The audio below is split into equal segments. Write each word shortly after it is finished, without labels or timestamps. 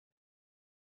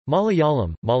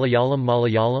Malayalam,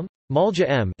 Malayalam, Malja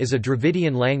M is a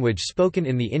Dravidian language spoken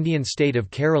in the Indian state of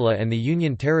Kerala and the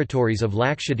Union territories of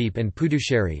Lakshadweep and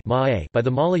Puducherry by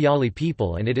the Malayali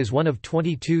people, and it is one of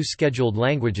 22 scheduled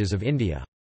languages of India.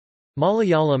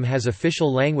 Malayalam has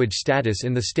official language status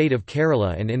in the state of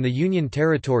Kerala and in the Union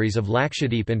territories of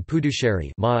Lakshadweep and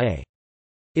Puducherry.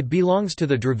 It belongs to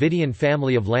the Dravidian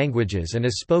family of languages and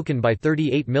is spoken by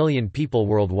 38 million people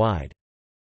worldwide.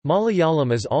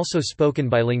 Malayalam is also spoken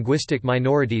by linguistic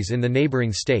minorities in the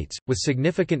neighbouring states, with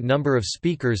significant number of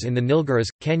speakers in the Nilgiris,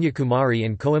 Kanyakumari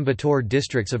and Coimbatore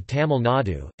districts of Tamil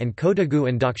Nadu, and Kodagu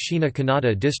and Dakshina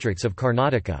Kannada districts of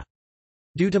Karnataka.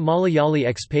 Due to Malayali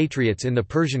expatriates in the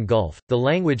Persian Gulf, the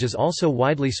language is also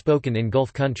widely spoken in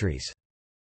Gulf countries.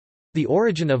 The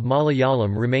origin of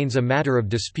Malayalam remains a matter of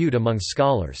dispute among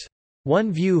scholars.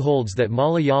 One view holds that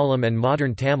Malayalam and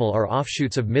modern Tamil are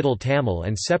offshoots of Middle Tamil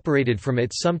and separated from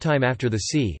it sometime after the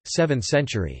c. 7th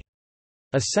century.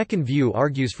 A second view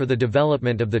argues for the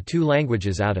development of the two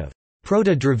languages out of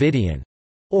Proto-Dravidian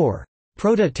or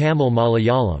Proto-Tamil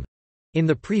Malayalam in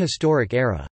the prehistoric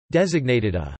era.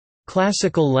 Designated a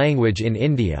classical language in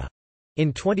India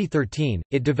in 2013,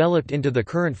 it developed into the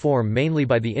current form mainly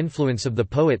by the influence of the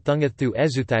poet Thungathu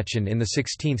Ezhuthachan in the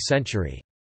 16th century.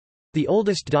 The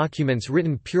oldest documents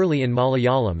written purely in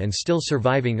Malayalam and still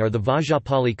surviving are the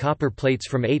Vajapali copper plates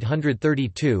from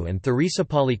 832 and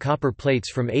Theresapali copper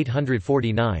plates from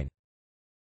 849.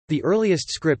 The earliest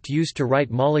script used to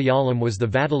write Malayalam was the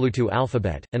Vadalutu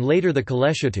alphabet, and later the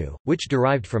Kaleshatu, which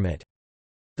derived from it.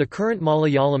 The current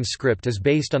Malayalam script is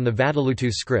based on the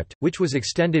Vadalutu script, which was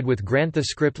extended with Grantha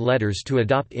script letters to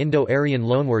adopt Indo-Aryan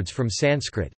loanwords from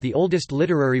Sanskrit. The oldest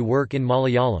literary work in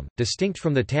Malayalam, distinct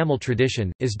from the Tamil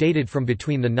tradition, is dated from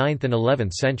between the 9th and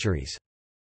 11th centuries.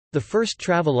 The first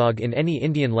travelogue in any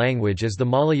Indian language is the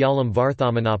Malayalam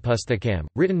Varthamanapusthakam,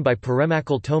 written by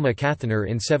Peremakal Toma Kathanar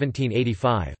in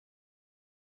 1785.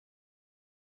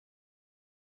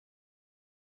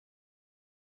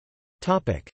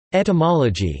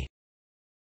 Etymology.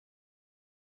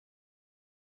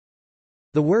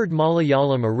 The word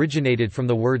Malayalam originated from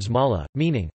the words mala,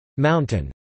 meaning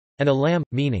mountain, and alam,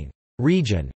 meaning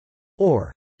region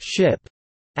or ship,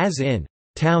 as in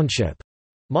township.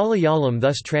 Malayalam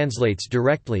thus translates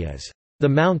directly as the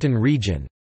mountain region.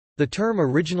 The term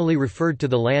originally referred to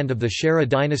the land of the Chera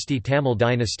dynasty Tamil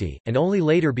dynasty, and only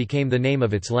later became the name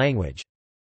of its language.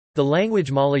 The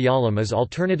language Malayalam is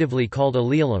alternatively called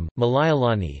Alayalam,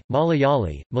 Malayalani,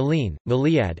 Malayali, Maline,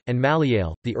 Malayad, and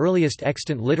Malayale. The earliest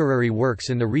extant literary works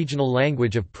in the regional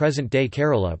language of present-day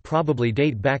Kerala probably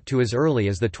date back to as early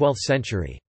as the 12th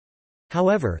century.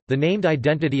 However, the named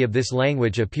identity of this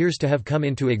language appears to have come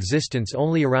into existence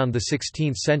only around the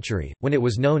 16th century, when it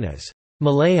was known as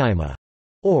Malayama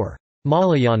or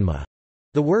Malayanma.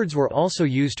 The words were also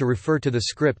used to refer to the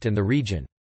script and the region.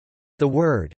 The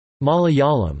word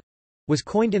Malayalam was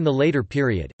coined in the later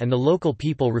period, and the local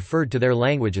people referred to their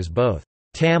language as both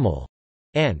Tamil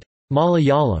and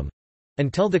Malayalam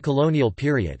until the colonial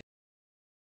period.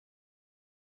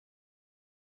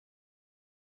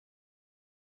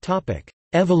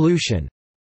 Evolution.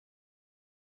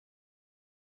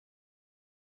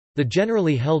 The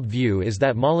generally held view is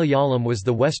that Malayalam was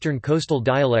the western coastal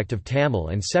dialect of Tamil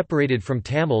and separated from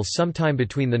Tamil sometime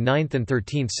between the 9th and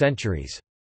 13th centuries.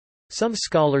 Some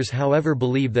scholars however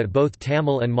believe that both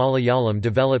Tamil and Malayalam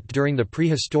developed during the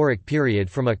prehistoric period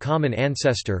from a common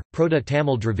ancestor,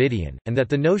 Proto-Tamil Dravidian, and that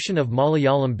the notion of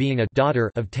Malayalam being a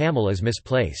daughter of Tamil is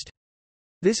misplaced.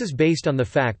 This is based on the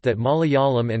fact that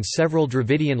Malayalam and several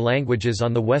Dravidian languages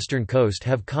on the western coast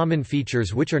have common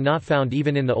features which are not found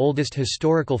even in the oldest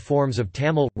historical forms of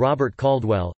Tamil. Robert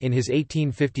Caldwell, in his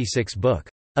 1856 book,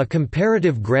 A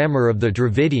Comparative Grammar of the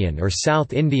Dravidian or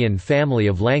South Indian Family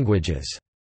of Languages,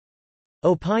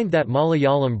 opined that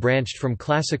Malayalam branched from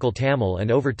classical Tamil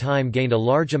and over time gained a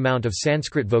large amount of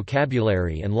Sanskrit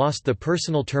vocabulary and lost the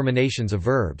personal terminations of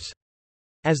verbs.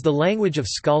 As the language of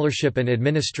scholarship and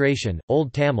administration,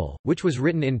 Old Tamil, which was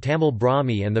written in Tamil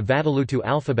Brahmi and the Vadalutu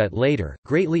alphabet later,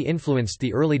 greatly influenced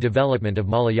the early development of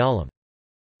Malayalam.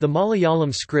 The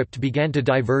Malayalam script began to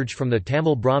diverge from the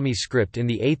Tamil Brahmi script in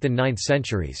the 8th and 9th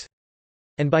centuries.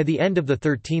 And by the end of the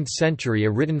 13th century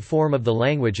a written form of the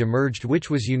language emerged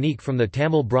which was unique from the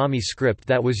Tamil Brahmi script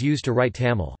that was used to write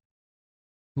Tamil.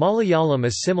 Malayalam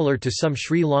is similar to some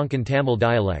Sri Lankan Tamil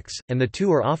dialects, and the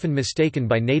two are often mistaken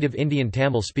by native Indian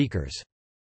Tamil speakers.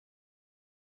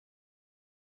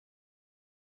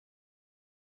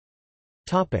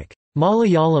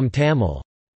 Malayalam Tamil.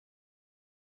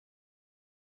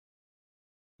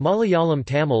 Malayalam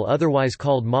Tamil, otherwise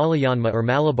called Malayanma or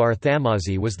Malabar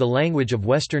Thamazi, was the language of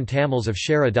Western Tamils of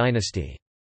Chera dynasty.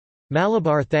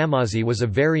 Malabar Thamazhi was a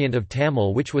variant of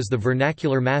Tamil which was the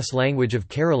vernacular mass language of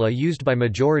Kerala used by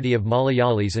majority of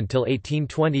Malayalis until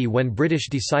 1820 when British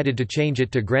decided to change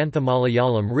it to Grantha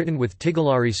Malayalam written with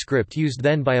Tigalari script used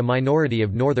then by a minority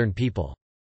of northern people.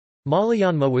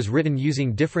 Malayanma was written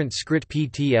using different script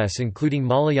PTS including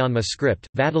Malayanma script,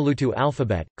 Vadaluthu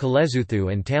alphabet,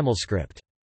 Kalezuthu and Tamil script.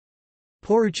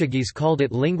 Portuguese called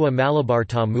it Lingua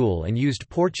Malabar-Tamil and used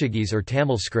Portuguese or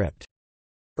Tamil script.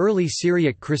 Early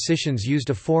Syriac Christians used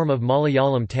a form of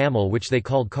Malayalam Tamil which they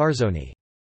called Karzoni.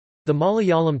 The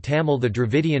Malayalam Tamil, the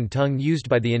Dravidian tongue used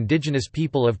by the indigenous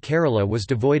people of Kerala, was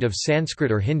devoid of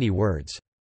Sanskrit or Hindi words.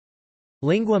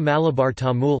 Lingua Malabar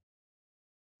Tamil.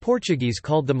 Portuguese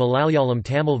called the Malayalam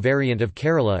Tamil variant of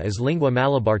Kerala as Lingua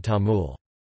Malabar Tamil.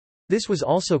 This was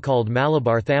also called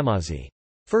Malabar Thamazhi.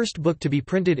 First book to be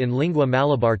printed in Lingua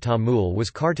Malabar Tamil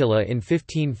was Kartila in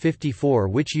 1554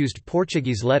 which used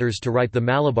Portuguese letters to write the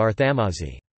Malabar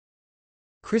Thamazhi.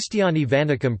 Christiani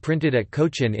Vanicum printed at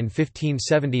Cochin in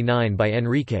 1579 by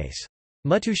Enriquez.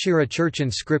 Muttushira church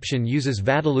inscription uses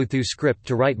Vadaluthu script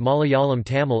to write Malayalam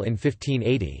Tamil in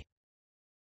 1580.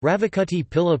 Ravikutty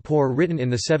Pilla Por written in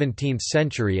the 17th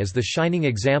century is the shining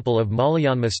example of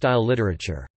Malayanma-style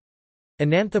literature.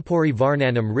 Ananthapuri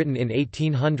Varnanam written in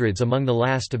 1800s among the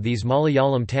last of these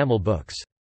Malayalam Tamil books.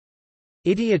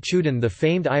 Idi Achudan, the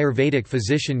famed Ayurvedic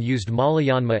physician, used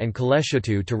Malayanma and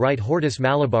Kaleshuthu to write Hortus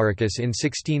Malabaricus in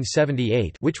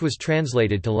 1678 which was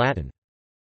translated to Latin.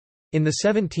 In the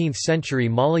 17th century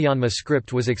Malayanma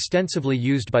script was extensively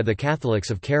used by the Catholics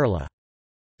of Kerala.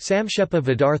 Samshepa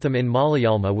Vidartham in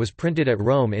Malayalma was printed at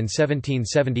Rome in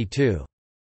 1772.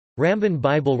 Ramban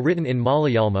Bible written in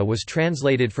Malayalma was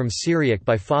translated from Syriac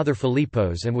by Father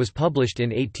Philippos and was published in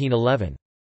 1811.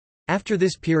 After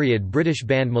this period British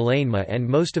banned Malayanma and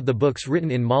most of the books written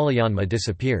in Malayanma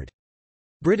disappeared.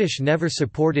 British never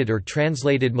supported or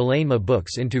translated Malayanma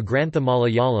books into Grantha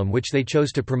Malayalam which they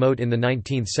chose to promote in the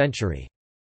 19th century.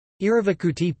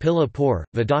 Iravakuti Pilla Por,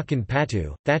 Vadakan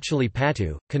Patu, Thachali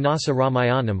Patu, Kanasa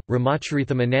Ramayanam,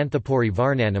 Ramacharitham Ananthapuri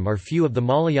Varnanam are few of the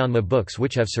Malayanma books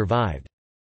which have survived.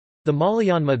 The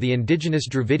Malayanma, the indigenous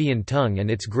Dravidian tongue and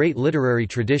its great literary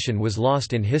tradition, was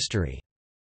lost in history.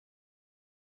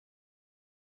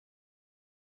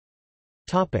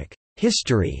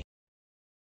 History.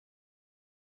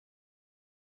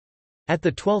 At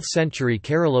the 12th century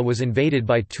Kerala was invaded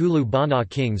by Tulu Bana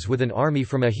kings with an army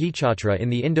from Ahichatra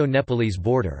in the Indo-Nepalese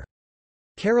border.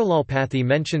 Keralalpathi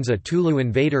mentions a Tulu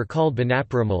invader called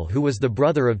Banaparamal who was the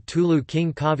brother of Tulu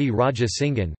king Kavi Raja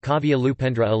Singan Kavya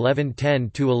Lupendra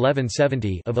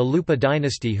 1110–1170 of Alupa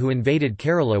dynasty who invaded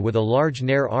Kerala with a large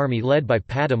Nair army led by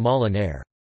Pada Mala Nair.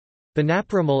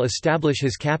 Banaparamal established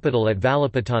his capital at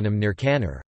Valapattanam near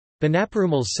Kannur.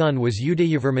 Banaparamal's son was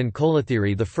Udayavarman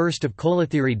Kolathiri, the first of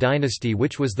Kolathiri dynasty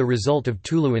which was the result of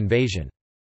Tulu invasion.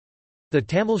 The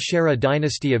Tamil Shera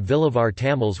dynasty of Vilavar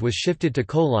Tamils was shifted to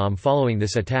Kollam following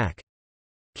this attack.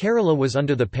 Kerala was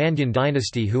under the Pandyan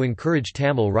dynasty who encouraged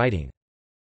Tamil writing.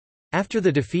 After the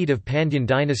defeat of Pandyan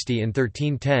dynasty in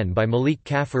 1310 by Malik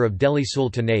Kafur of Delhi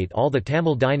Sultanate, all the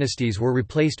Tamil dynasties were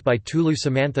replaced by Tulu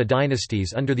Samantha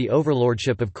dynasties under the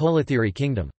overlordship of Kolathiri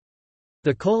kingdom.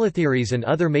 The Kolathiris and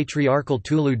other matriarchal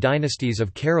Tulu dynasties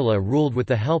of Kerala ruled with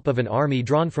the help of an army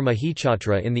drawn from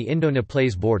Ahichatra in the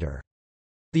Indo-Nepalese border.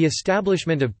 The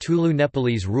establishment of Tulu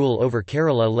Nepalese rule over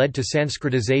Kerala led to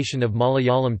Sanskritization of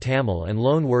Malayalam Tamil and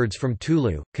loan words from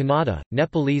Tulu, Kannada,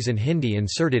 Nepalese and Hindi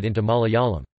inserted into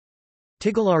Malayalam.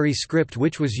 Tigalari script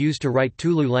which was used to write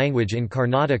Tulu language in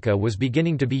Karnataka was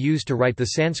beginning to be used to write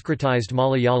the Sanskritized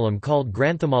Malayalam called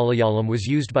Granthamalayalam was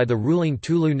used by the ruling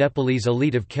Tulu Nepalese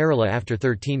elite of Kerala after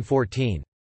 1314.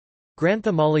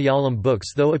 Grantha Malayalam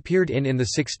books though appeared in the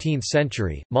 16th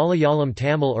century, Malayalam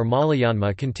Tamil or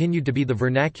Malayanma continued to be the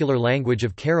vernacular language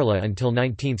of Kerala until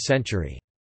 19th century.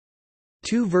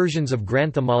 Two versions of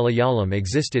Grantha Malayalam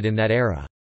existed in that era.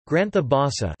 Grantha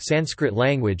Bhasa Sanskrit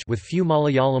language with few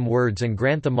Malayalam words and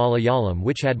Grantha Malayalam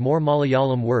which had more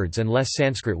Malayalam words and less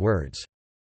Sanskrit words.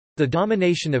 The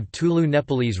domination of Tulu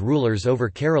Nepalese rulers over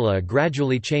Kerala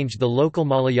gradually changed the local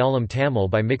Malayalam Tamil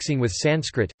by mixing with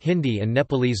Sanskrit, Hindi and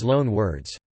Nepalese loan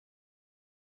words.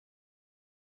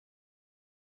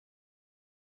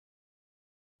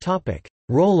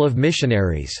 Role of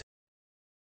missionaries.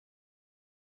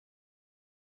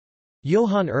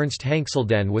 Johann Ernst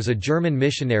Hankselden was a German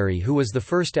missionary who was the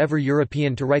first ever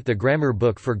European to write the grammar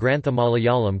book for Grantha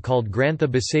Malayalam called Grantha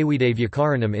Basavide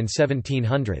Vyakaranam in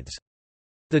 1700s.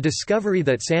 The discovery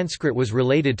that Sanskrit was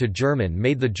related to German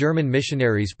made the German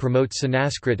missionaries promote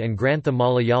Sanskrit and Grantha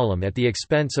Malayalam at the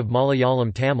expense of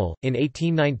Malayalam-Tamil. In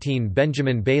 1819,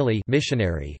 Benjamin Bailey,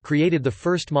 missionary, created the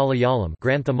first Malayalam,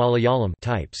 Grantha Malayalam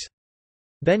types.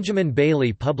 Benjamin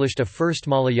Bailey published a first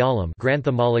Malayalam,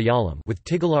 Grantha Malayalam with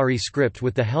Tigalari script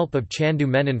with the help of Chandu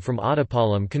Menon from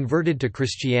Ottapalam, converted to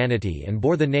Christianity and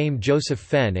bore the name Joseph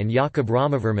Fenn and Jakob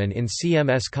Ramavarman in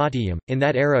CMS Kottayam. In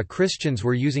that era, Christians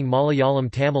were using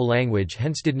Malayalam-Tamil language,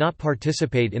 hence did not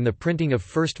participate in the printing of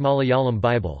first Malayalam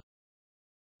Bible.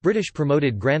 British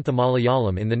promoted Grantha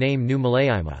Malayalam in the name New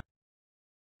Malayama.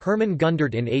 Herman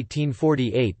Gundert in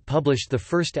 1848 published the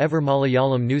first ever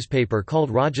Malayalam newspaper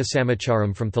called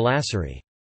Rajasamacharam from Thalassery.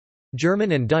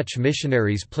 German and Dutch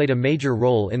missionaries played a major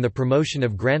role in the promotion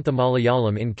of Grantha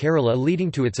Malayalam in Kerala,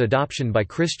 leading to its adoption by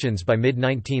Christians by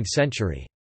mid-19th century.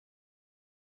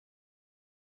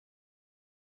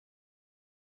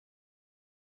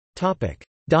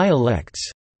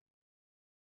 Dialects.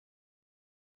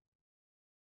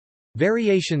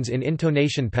 Variations in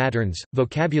intonation patterns,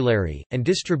 vocabulary, and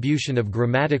distribution of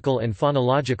grammatical and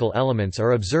phonological elements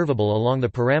are observable along the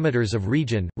parameters of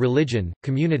region, religion,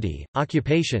 community,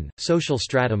 occupation, social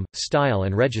stratum, style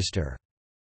and register.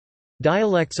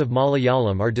 Dialects of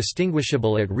Malayalam are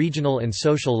distinguishable at regional and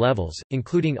social levels,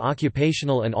 including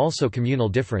occupational and also communal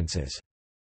differences.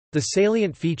 The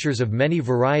salient features of many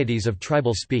varieties of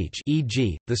tribal speech,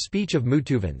 e.g., the speech of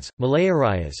Mutuvans,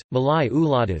 Malayarayas, Malay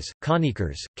Uladas,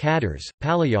 Kanikars, Kadars,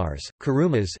 Palayars,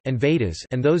 Karumas, and Vedas,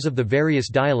 and those of the various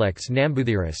dialects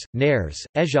Nambuthiris, Nairs,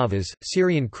 Ejavas,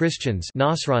 Syrian Christians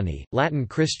Nasrani, Latin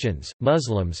Christians,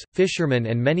 Muslims, fishermen,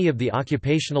 and many of the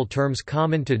occupational terms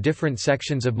common to different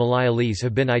sections of Malayalese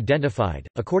have been identified.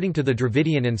 According to the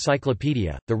Dravidian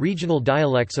Encyclopedia, the regional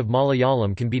dialects of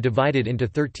Malayalam can be divided into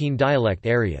 13 dialect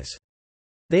areas.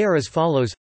 They are as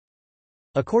follows.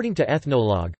 According to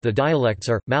Ethnologue, the dialects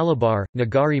are, Malabar,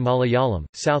 Nagari Malayalam,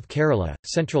 South Kerala,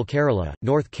 Central Kerala,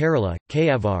 North Kerala,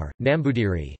 Kayavar,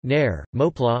 Nambudiri, Nair,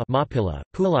 Mopla Mapilla,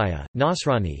 Pulaya,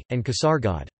 Nasrani, and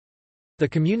Kasargod. The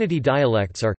community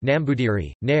dialects are,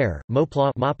 Nambudiri, Nair,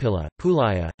 Mopla Mapilla,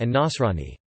 Pulaya, and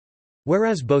Nasrani.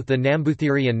 Whereas both the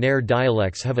Nambuthiri and Nair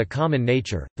dialects have a common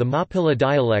nature, the Mapilla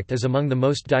dialect is among the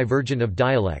most divergent of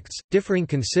dialects, differing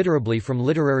considerably from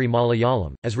literary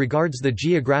Malayalam. As regards the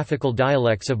geographical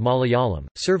dialects of Malayalam,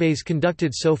 surveys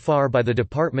conducted so far by the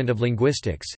Department of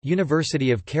Linguistics,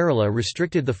 University of Kerala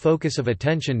restricted the focus of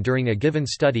attention during a given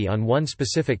study on one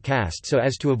specific caste so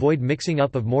as to avoid mixing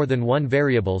up of more than one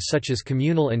variable such as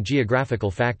communal and geographical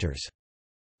factors.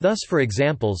 Thus, for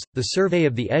examples, the survey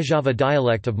of the Ejava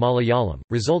dialect of Malayalam,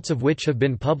 results of which have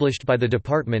been published by the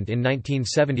department in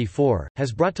 1974,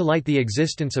 has brought to light the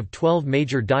existence of 12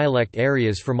 major dialect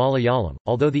areas for Malayalam,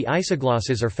 although the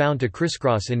isoglosses are found to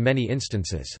crisscross in many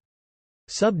instances.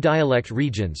 Sub-dialect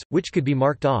regions, which could be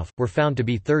marked off, were found to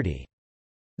be 30.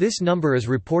 This number is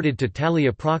reported to tally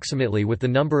approximately with the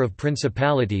number of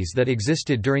principalities that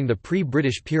existed during the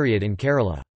pre-British period in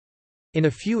Kerala. In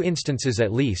a few instances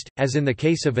at least, as in the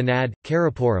case of Anad,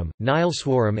 Karapuram,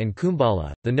 Nileswaram and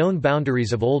Kumbala, the known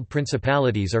boundaries of old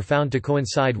principalities are found to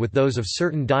coincide with those of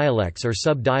certain dialects or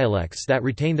sub-dialects that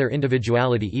retain their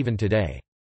individuality even today.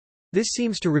 This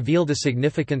seems to reveal the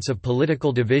significance of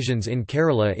political divisions in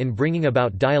Kerala in bringing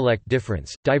about dialect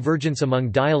difference. Divergence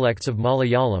among dialects of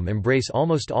Malayalam embrace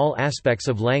almost all aspects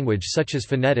of language such as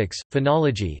phonetics,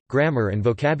 phonology, grammar and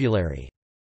vocabulary.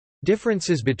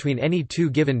 Differences between any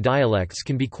two given dialects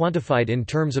can be quantified in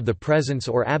terms of the presence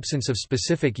or absence of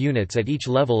specific units at each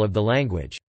level of the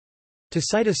language. To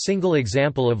cite a single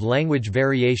example of language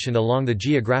variation along the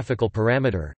geographical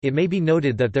parameter, it may be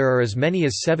noted that there are as many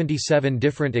as 77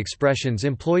 different expressions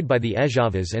employed by the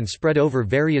Ejavas and spread over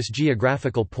various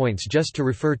geographical points just to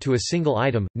refer to a single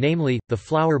item, namely, the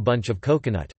flower bunch of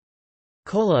coconut.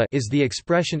 Kola is the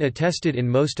expression attested in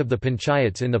most of the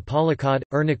panchayats in the Palakkad,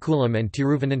 Ernakulam and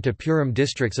Tiruvananthapuram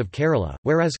districts of Kerala,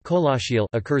 whereas Kolashil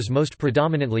occurs most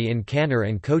predominantly in Kannur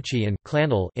and Kochi, and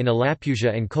Klanal in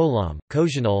Alappuzha and Kollam,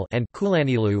 Kojanal and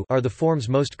Kulanilu are the forms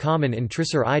most common in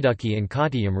Trisur Idukki and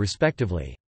Kottayam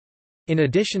respectively. In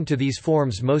addition to these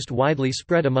forms most widely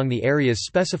spread among the areas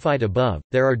specified above,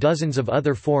 there are dozens of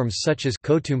other forms such as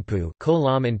Kotumpu,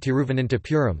 Kollam and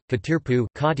Tiruvananthapuram, Katirpu,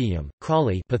 Kottayam,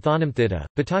 Crawley, Pathanamthitta,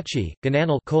 Patachi,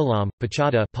 Gananal, Kollam,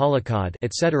 Pachada, Palakkad,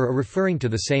 etc. referring to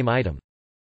the same item.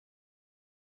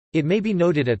 It may be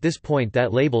noted at this point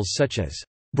that labels such as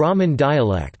Brahmin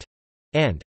dialect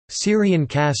and Syrian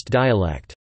caste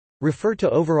dialect refer to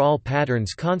overall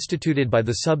patterns constituted by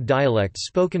the sub-dialects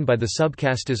spoken by the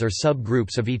subcastes or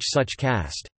subgroups of each such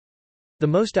caste. The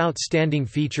most outstanding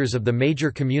features of the major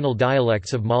communal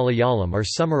dialects of Malayalam are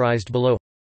summarized below.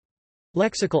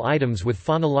 Lexical items with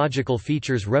phonological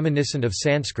features reminiscent of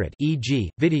Sanskrit, e.g.,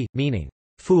 vidi, meaning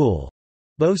fool,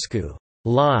 bosku,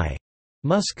 lie,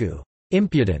 musku,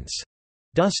 impudence,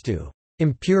 dustu,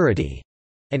 impurity,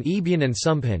 and ebyan and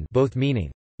sumpin, both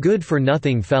meaning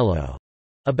good-for-nothing fellow,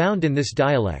 abound in this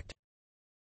dialect.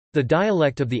 The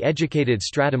dialect of the educated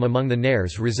stratum among the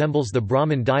Nairs resembles the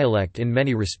Brahmin dialect in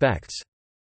many respects.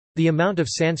 The amount of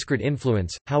Sanskrit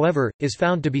influence, however, is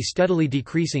found to be steadily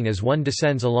decreasing as one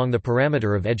descends along the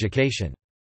parameter of education.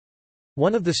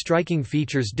 One of the striking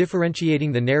features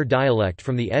differentiating the Nair dialect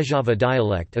from the Ejava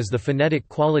dialect is the phonetic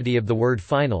quality of the word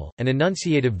final, an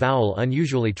enunciative vowel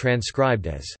unusually transcribed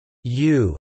as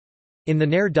u. In the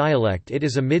Nair dialect it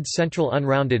is a mid-central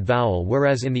unrounded vowel,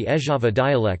 whereas in the Ejava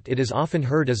dialect it is often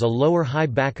heard as a lower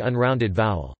high-back unrounded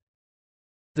vowel.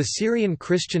 The Syrian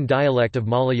Christian dialect of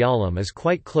Malayalam is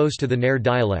quite close to the Nair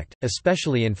dialect,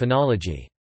 especially in phonology.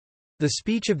 The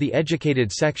speech of the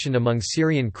educated section among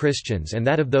Syrian Christians and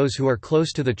that of those who are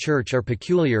close to the church are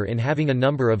peculiar in having a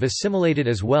number of assimilated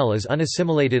as well as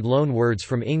unassimilated loan words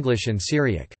from English and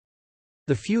Syriac.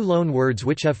 The few loan words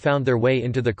which have found their way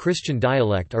into the Christian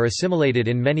dialect are assimilated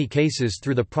in many cases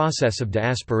through the process of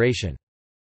diasporation.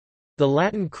 The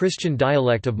Latin Christian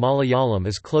dialect of Malayalam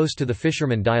is close to the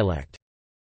fisherman dialect.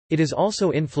 It is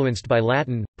also influenced by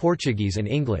Latin, Portuguese and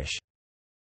English.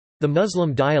 The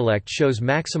Muslim dialect shows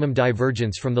maximum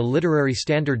divergence from the literary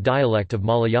standard dialect of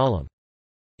Malayalam.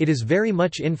 It is very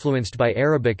much influenced by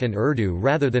Arabic and Urdu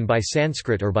rather than by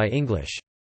Sanskrit or by English.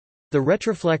 The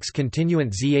retroflex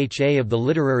continuant zha of the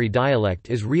literary dialect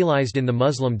is realized in the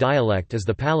Muslim dialect as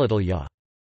the palatal ya.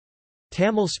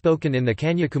 Tamil spoken in the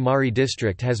Kanyakumari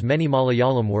district has many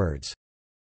Malayalam words.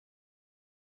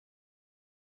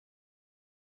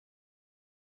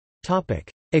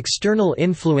 External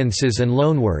influences and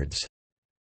loanwords.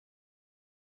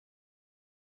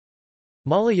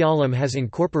 Malayalam has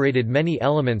incorporated many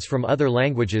elements from other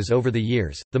languages over the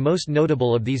years, the most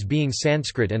notable of these being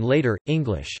Sanskrit and later,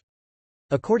 English.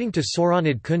 According to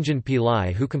Soranid Kunjan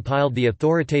Pillai, who compiled the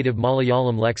authoritative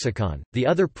Malayalam lexicon, the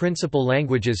other principal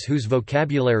languages whose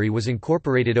vocabulary was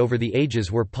incorporated over the ages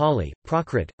were Pali,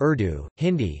 Prakrit, Urdu,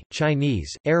 Hindi,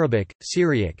 Chinese, Arabic,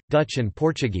 Syriac, Dutch, and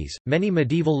Portuguese. Many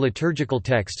medieval liturgical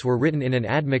texts were written in an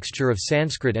admixture of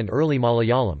Sanskrit and early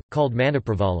Malayalam, called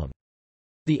Manipravalam.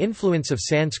 The influence of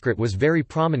Sanskrit was very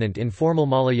prominent in formal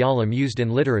Malayalam used in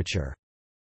literature.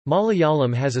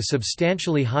 Malayalam has a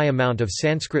substantially high amount of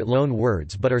Sanskrit loan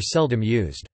words but are seldom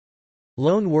used.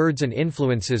 Loan words and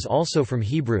influences also from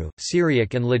Hebrew,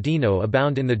 Syriac and Ladino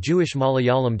abound in the Jewish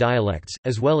Malayalam dialects,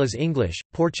 as well as English,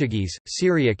 Portuguese,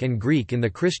 Syriac and Greek in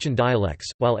the Christian dialects,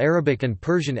 while Arabic and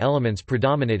Persian elements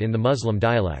predominate in the Muslim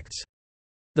dialects.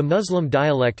 The Muslim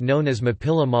dialect known as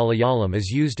Mappila Malayalam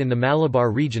is used in the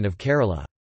Malabar region of Kerala.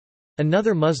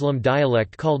 Another Muslim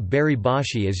dialect called Bari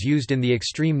Bhashi is used in the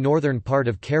extreme northern part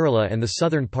of Kerala and the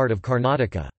southern part of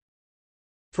Karnataka.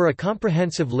 For a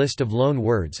comprehensive list of loan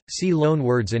words, see loan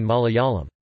words in Malayalam.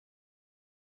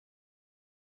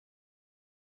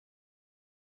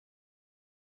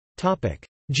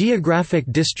 Geographic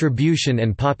distribution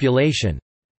and population.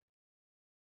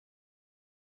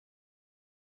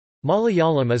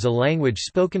 Malayalam is a language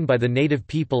spoken by the native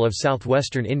people of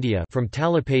southwestern India from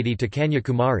Talapady to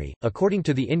Kanyakumari. According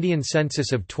to the Indian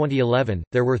census of 2011,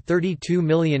 there were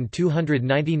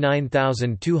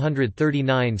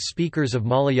 32,299,239 speakers of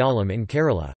Malayalam in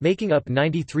Kerala, making up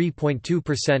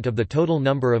 93.2% of the total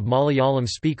number of Malayalam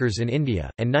speakers in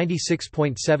India, and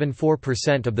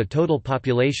 96.74% of the total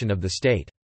population of the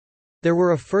state. There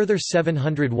were a further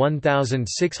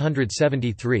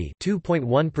 701,673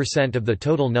 (2.1% of the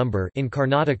total number) in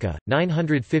Karnataka,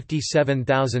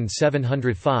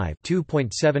 957,705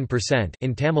 (2.7%)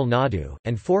 in Tamil Nadu,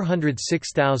 and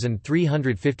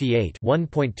 406,358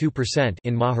 (1.2%)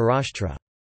 in Maharashtra.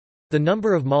 The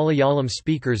number of Malayalam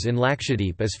speakers in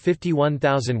Lakshadweep is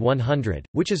 51,100,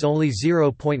 which is only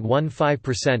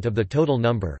 0.15% of the total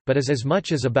number, but is as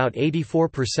much as about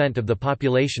 84% of the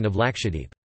population of Lakshadweep.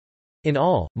 In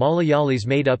all, Malayalis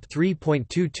made up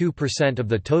 3.22% of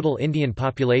the total Indian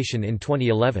population in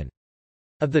 2011.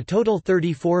 Of the total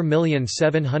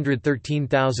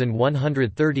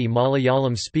 34,713,130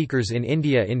 Malayalam speakers in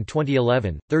India in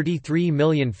 2011,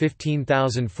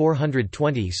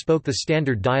 33,015,420 spoke the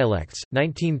standard dialects,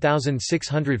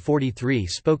 19,643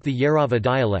 spoke the Yarava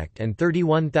dialect and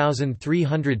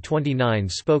 31,329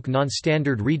 spoke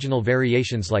non-standard regional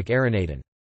variations like Aranadan.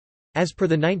 As per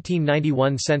the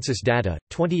 1991 census data,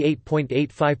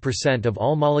 28.85% of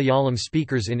all Malayalam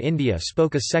speakers in India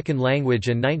spoke a second language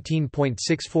and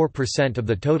 19.64% of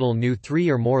the total knew 3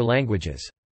 or more languages.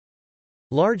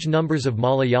 Large numbers of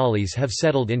Malayalis have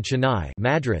settled in Chennai,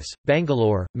 Madras,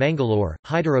 Bangalore, Mangalore,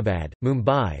 Hyderabad,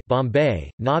 Mumbai, Bombay,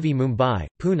 Navi Mumbai,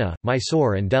 Pune,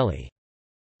 Mysore and Delhi.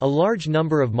 A large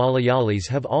number of Malayalis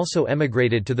have also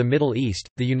emigrated to the Middle East,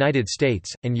 the United States,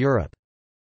 and Europe.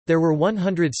 There were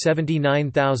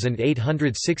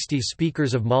 179,860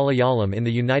 speakers of Malayalam in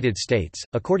the United States,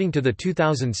 according to the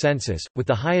 2000 census, with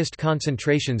the highest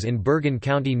concentrations in Bergen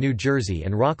County, New Jersey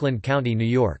and Rockland County, New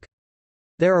York.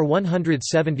 There are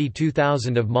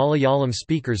 172,000 of Malayalam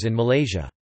speakers in Malaysia.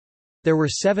 There were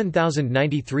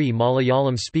 7,093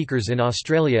 Malayalam speakers in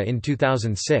Australia in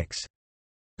 2006.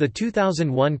 The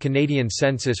 2001 Canadian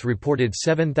census reported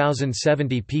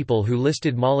 7,070 people who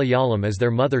listed Malayalam as their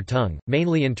mother tongue,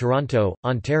 mainly in Toronto,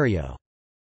 Ontario.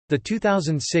 The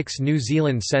 2006 New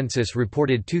Zealand census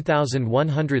reported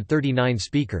 2,139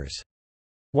 speakers.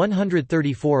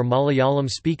 134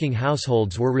 Malayalam-speaking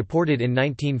households were reported in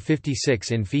 1956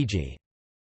 in Fiji.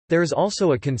 There is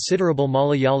also a considerable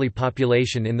Malayali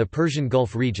population in the Persian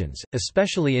Gulf regions,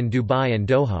 especially in Dubai and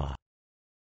Doha.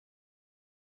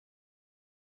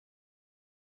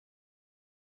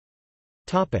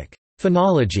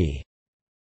 Phonology.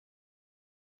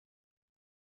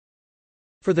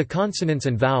 For the consonants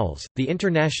and vowels, the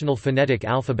International Phonetic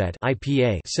Alphabet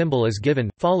 (IPA) symbol is given,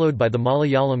 followed by the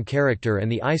Malayalam character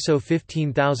and the ISO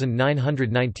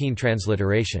 15919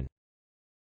 transliteration.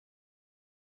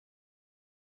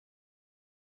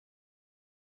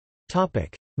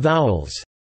 Topic: Vowels.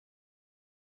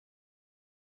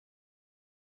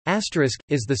 Asterisk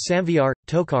is the Samvyar,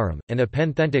 Tokaram, an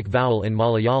epenthetic vowel in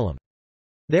Malayalam.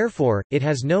 Therefore, it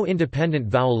has no independent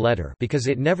vowel letter because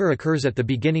it never occurs at the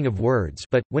beginning of words,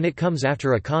 but, when it comes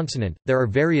after a consonant, there are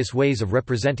various ways of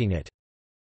representing it.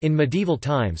 In medieval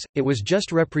times, it was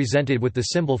just represented with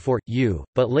the symbol for u,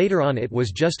 but later on it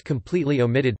was just completely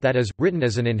omitted, that is, written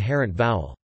as an inherent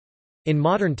vowel. In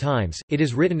modern times, it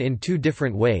is written in 2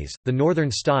 different ways, the northern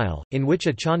style, in which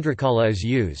a chandrakala is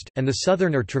used, and the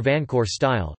southern or Travancore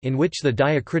style, in which the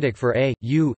diacritic for a,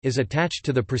 u, is attached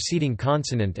to the preceding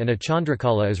consonant and a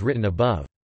chandrakala is written above.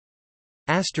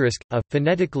 Asterisk, a,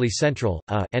 phonetically central,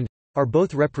 a, and are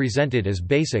both represented as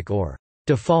basic or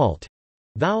default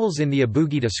vowels in the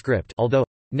Abugida script, although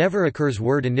never occurs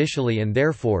word initially and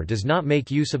therefore does not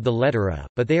make use of the letter a,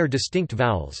 but they are distinct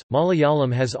vowels.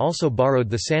 Malayalam has also borrowed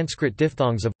the Sanskrit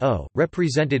diphthongs of o,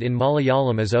 represented in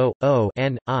Malayalam as o,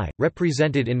 and I,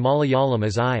 represented in Malayalam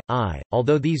as I,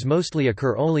 although these mostly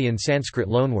occur only in Sanskrit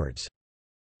loanwords.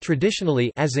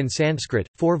 Traditionally, as in Sanskrit,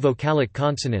 4 vocalic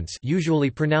consonants usually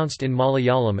pronounced in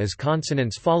Malayalam as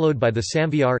consonants followed by the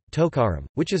Samvyar, Tokaram,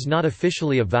 which is not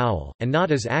officially a vowel, and not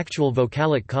as actual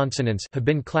vocalic consonants have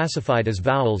been classified as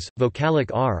vowels, vocalic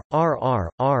r,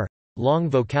 long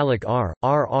vocalic r,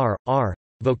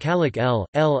 vocalic l,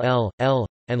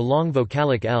 and long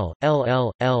vocalic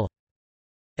l.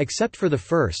 Except for the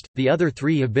first, the other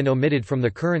 3 have been omitted from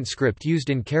the current script used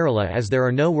in Kerala as there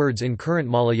are no words in current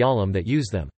Malayalam that use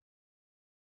them.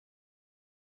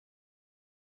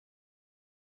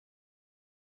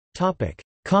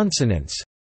 Consonants.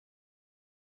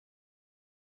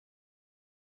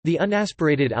 The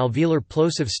unaspirated alveolar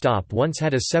plosive stop once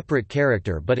had a separate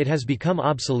character, but it has become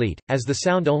obsolete, as the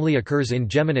sound only occurs in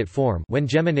geminate form. When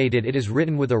geminated, it is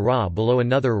written with a ra below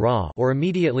another ra or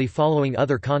immediately following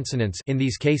other consonants. In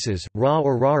these cases, ra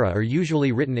or rara are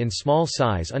usually written in small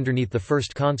size underneath the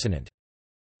first consonant.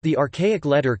 The archaic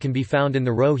letter can be found in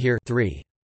the row here 3.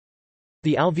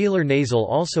 The alveolar nasal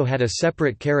also had a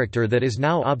separate character that is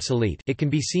now obsolete. It can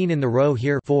be seen in the row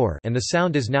here 4, and the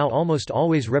sound is now almost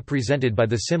always represented by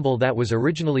the symbol that was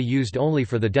originally used only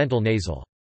for the dental nasal.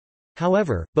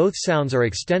 However, both sounds are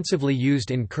extensively used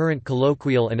in current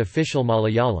colloquial and official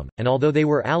Malayalam, and although they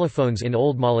were allophones in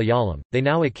Old Malayalam, they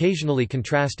now occasionally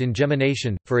contrast in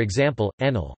gemination, for example,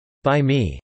 enal, by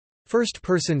me,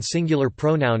 first-person singular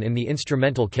pronoun in the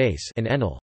instrumental case, and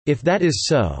enal, if that is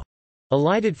so,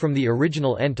 elided from the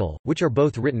original ental, which are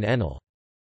both written enal.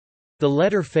 The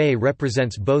letter phe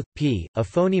represents both p, a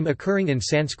phoneme occurring in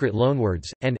Sanskrit loanwords,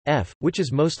 and f, which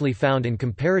is mostly found in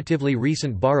comparatively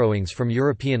recent borrowings from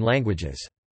European languages.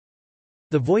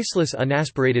 The voiceless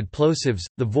unaspirated plosives,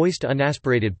 the voiced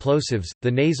unaspirated plosives,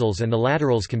 the nasals and the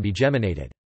laterals can be geminated.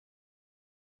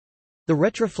 The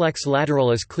retroflex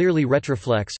lateral is clearly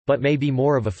retroflex, but may be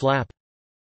more of a flap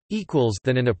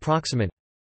than an approximant.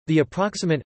 The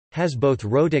approximant has both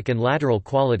rhotic and lateral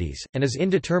qualities, and is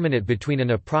indeterminate between an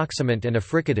approximant and a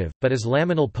fricative, but is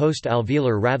laminal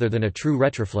post-alveolar rather than a true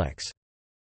retroflex.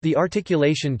 The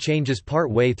articulation changes part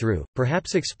way through,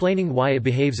 perhaps explaining why it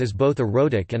behaves as both a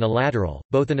rhotic and a lateral,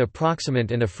 both an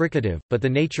approximant and a fricative, but the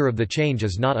nature of the change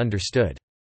is not understood.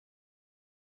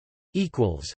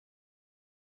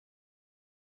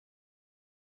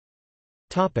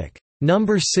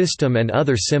 Number system and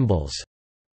other symbols.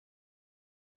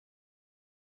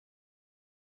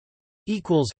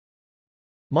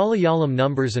 Malayalam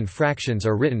numbers and fractions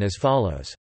are written as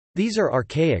follows. These are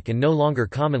archaic and no longer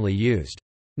commonly used.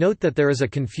 Note that there is a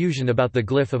confusion about the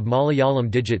glyph of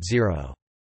Malayalam digit 0.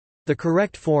 The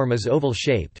correct form is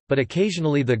oval-shaped, but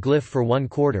occasionally the glyph for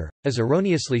 1/4 is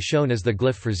erroneously shown as the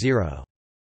glyph for 0.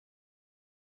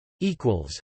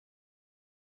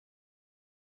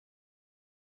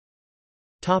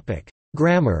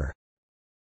 Grammar.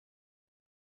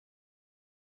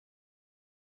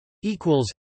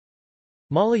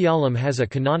 Malayalam has a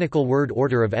canonical word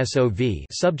order of SOV,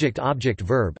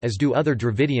 subject-object-verb, as do other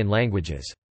Dravidian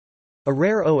languages. A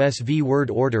rare OSV word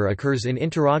order occurs in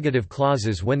interrogative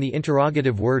clauses when the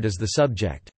interrogative word is the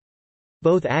subject.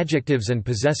 Both adjectives and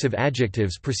possessive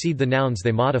adjectives precede the nouns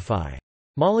they modify.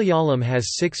 Malayalam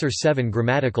has 6 or 7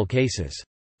 grammatical cases.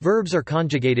 Verbs are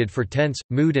conjugated for tense,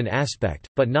 mood and aspect,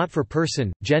 but not for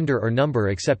person, gender or number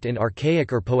except in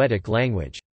archaic or poetic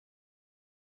language.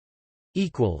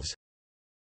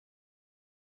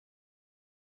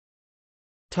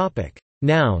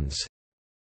 Nouns.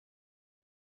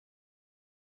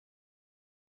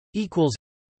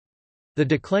 The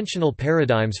declensional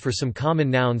paradigms for some common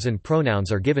nouns and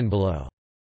pronouns are given below.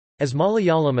 As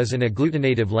Malayalam is an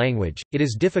agglutinative language, it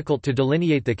is difficult to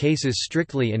delineate the cases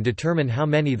strictly and determine how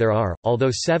many there are, although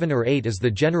 7 or 8 is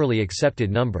the generally accepted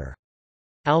number.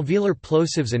 Alveolar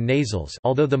plosives and nasals,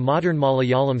 although the modern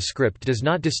Malayalam script does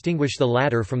not distinguish the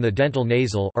latter from the dental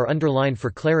nasal, are underlined for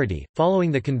clarity,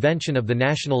 following the convention of the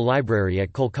National Library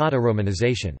at Kolkata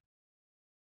romanization.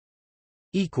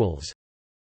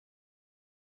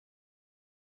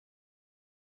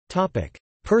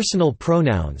 Personal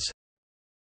pronouns.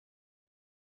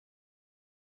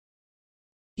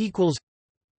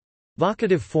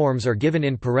 Vocative forms are given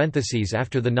in parentheses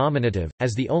after the nominative,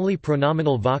 as the only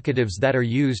pronominal vocatives that are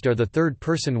used are the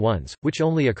third-person ones, which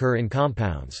only occur in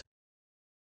compounds.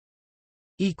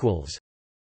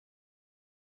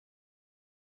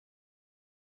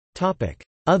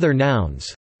 Other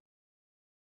nouns.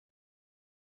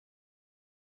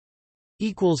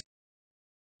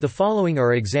 The following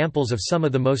are examples of some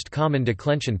of the most common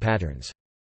declension patterns.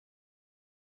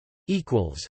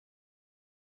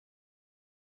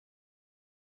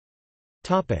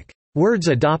 Words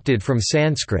adopted from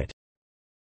Sanskrit.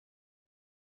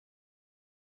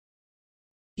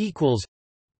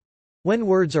 When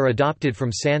words are adopted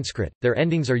from Sanskrit, their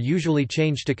endings are usually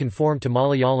changed to conform to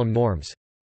Malayalam norms.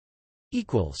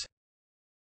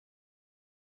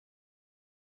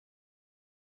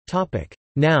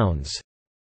 Nouns.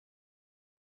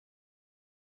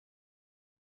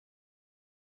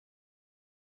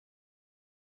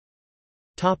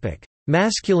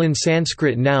 Masculine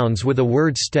Sanskrit nouns with a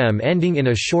word stem ending in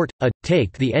a short a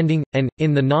take the ending n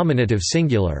in the nominative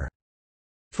singular.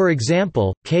 For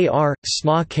example, kr,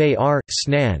 sna kr,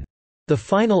 snan. The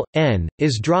final n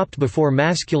is dropped before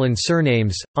masculine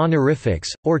surnames, honorifics,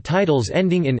 or titles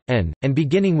ending in n and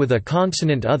beginning with a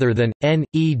consonant other than n,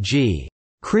 e.g.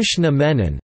 Krishna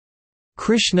Menon,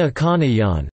 Krishna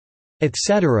Kanayan,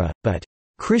 etc., but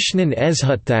Krishnan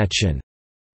Ezhuttachan.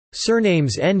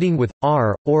 Surnames ending with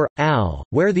r or al,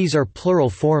 where these are plural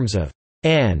forms of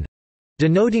an,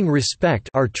 denoting respect,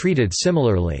 are treated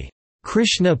similarly.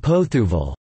 Krishna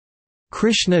Pothuval,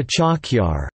 Krishna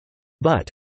Chakyar, but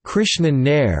Krishnan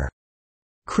Nair,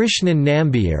 Krishnan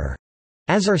Nambiar,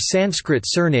 as are Sanskrit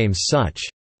surnames such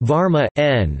Varma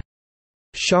n,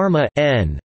 Sharma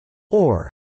n, or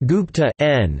Gupta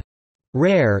n,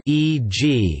 rare,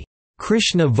 e.g.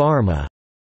 Krishna Varma,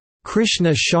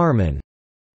 Krishna Sharman.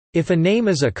 If a name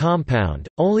is a compound,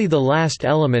 only the last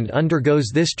element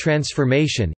undergoes this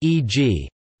transformation, e.g.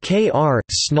 kr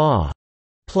sna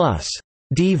plus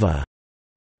diva.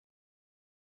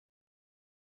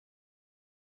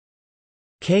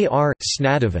 Kr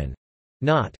snadavan,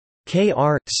 not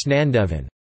kr snandevan.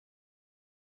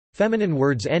 Feminine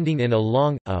words ending in a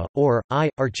long a or I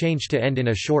are changed to end in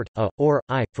a short a or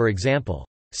I, for example,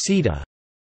 Sita,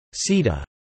 Sita,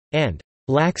 and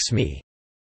Lakshmi,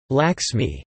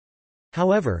 Lakshmi.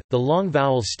 However, the long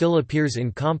vowel still appears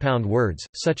in compound words,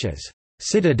 such as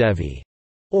Sitadevi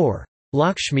or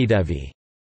Lakshmidevi.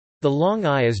 The long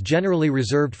I is generally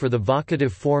reserved for the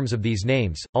vocative forms of these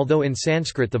names, although in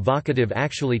Sanskrit the vocative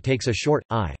actually takes a short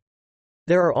I.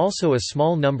 There are also a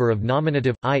small number of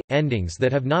nominative I endings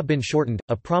that have not been shortened,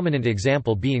 a prominent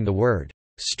example being the word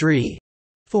stri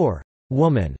for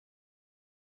woman.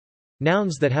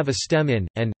 Nouns that have a stem in,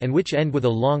 and which end with a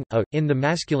long a in the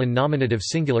masculine nominative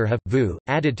singular have vu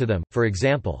added to them, for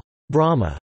example,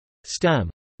 Brahma,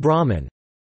 stem, Brahman,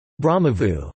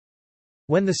 Brahmavu.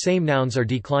 When the same nouns are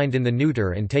declined in the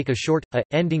neuter and take a short a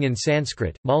ending in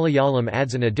Sanskrit, Malayalam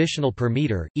adds an additional per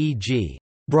meter, e.g.,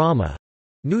 Brahma,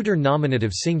 neuter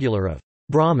nominative singular of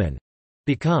Brahman,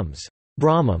 becomes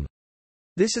Brahmam.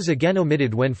 This is again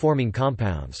omitted when forming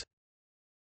compounds.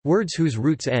 Words whose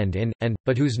roots end in,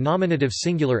 but whose nominative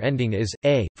singular ending is,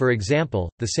 a, for example,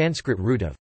 the Sanskrit root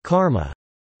of karma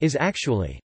is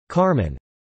actually karman,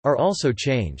 are also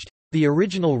changed. The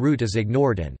original root is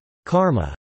ignored and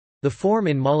karma, the form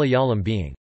in Malayalam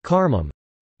being karmam,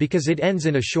 because it ends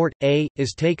in a short a,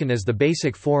 is taken as the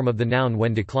basic form of the noun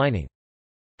when declining.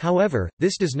 However,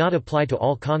 this does not apply to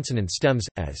all consonant stems,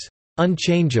 as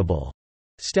unchangeable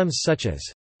stems such as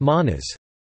manas,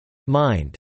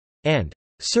 mind, and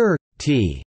sir,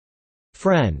 t,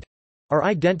 friend, are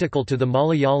identical to the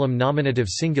Malayalam nominative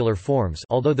singular forms,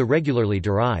 although the regularly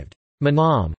derived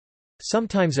manam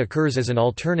sometimes occurs as an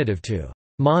alternative to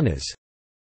manas.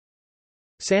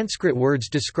 Sanskrit words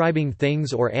describing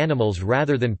things or animals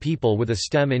rather than people with a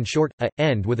stem in short a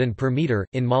end with an per meter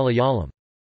in Malayalam.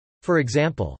 For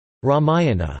example,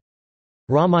 Ramayana,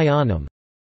 Ramayanam.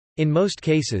 In most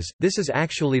cases, this is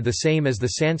actually the same as the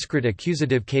Sanskrit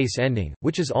accusative case ending,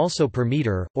 which is also per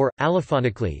meter, or,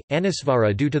 allophonically,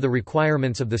 anusvara due to the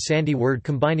requirements of the Sandhi word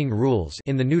combining rules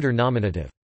in the neuter nominative.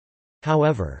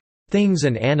 However, things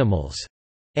and animals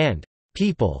and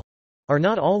people are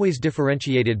not always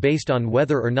differentiated based on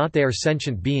whether or not they are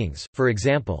sentient beings. For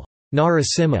example,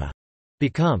 Narasimha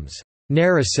becomes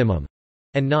Narasimham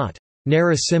and not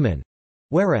Narasimhan,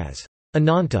 whereas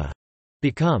Ananta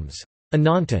becomes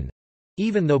Anantan,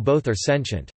 even though both are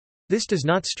sentient. This does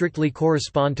not strictly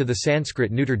correspond to the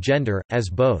Sanskrit neuter gender, as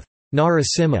both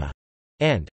Narasimha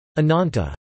and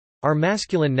Ananta are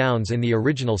masculine nouns in the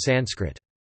original Sanskrit.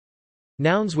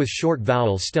 Nouns with short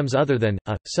vowel stems other than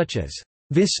a, such as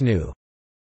Vishnu,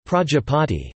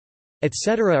 Prajapati,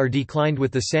 etc. are declined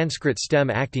with the Sanskrit stem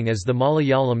acting as the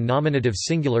Malayalam nominative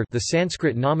singular. The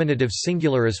Sanskrit nominative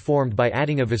singular is formed by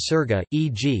adding a visarga,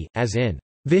 e.g., as in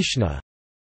Vishnu.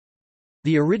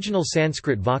 The original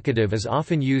Sanskrit vocative is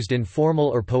often used in formal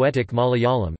or poetic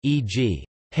Malayalam, e.g.,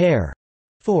 hair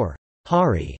for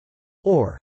Hari,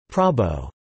 or Prabhu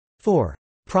for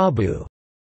Prabhu,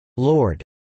 Lord.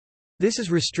 This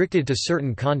is restricted to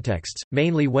certain contexts,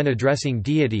 mainly when addressing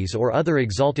deities or other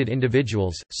exalted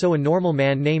individuals, so a normal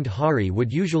man named Hari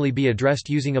would usually be addressed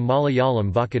using a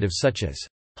Malayalam vocative such as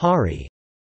Hari.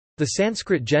 The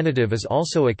Sanskrit genitive is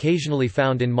also occasionally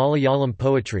found in Malayalam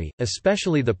poetry,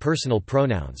 especially the personal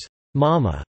pronouns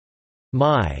mama,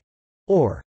 my,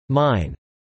 or mine,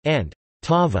 and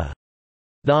tava,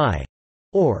 thy,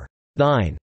 or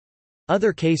thine.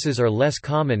 Other cases are less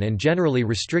common and generally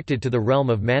restricted to the realm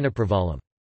of Manipravalam.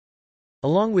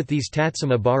 Along with these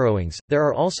Tatsama borrowings, there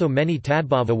are also many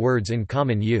Tadbhava words in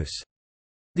common use.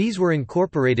 These were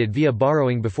incorporated via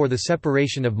borrowing before the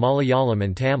separation of Malayalam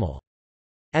and Tamil.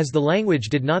 As the language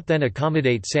did not then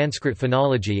accommodate Sanskrit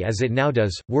phonology as it now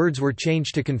does, words were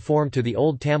changed to conform to the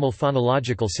Old Tamil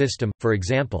phonological system, for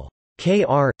example,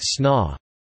 kr, sna,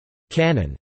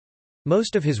 canon.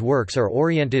 Most of his works are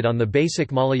oriented on the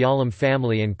basic Malayalam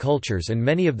family and cultures, and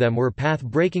many of them were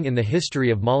path-breaking in the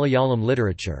history of Malayalam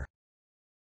literature.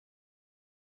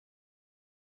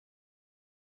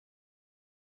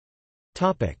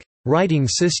 Writing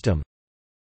system.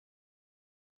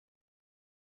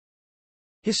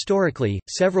 Historically,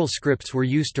 several scripts were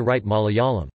used to write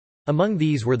Malayalam. Among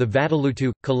these were the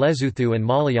Vatteluttu, Kalezuthu and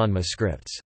Malayanma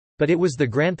scripts. But it was the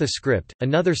Grantha script,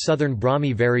 another southern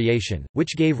Brahmi variation,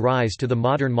 which gave rise to the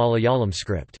modern Malayalam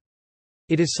script.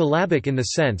 It is syllabic in the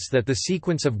sense that the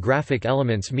sequence of graphic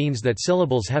elements means that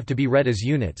syllables have to be read as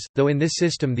units, though in this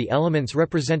system the elements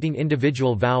representing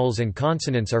individual vowels and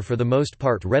consonants are for the most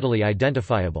part readily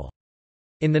identifiable.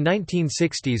 In the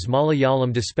 1960s,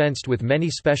 Malayalam dispensed with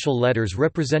many special letters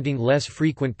representing less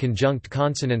frequent conjunct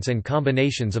consonants and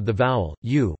combinations of the vowel,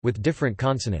 u, with different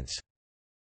consonants.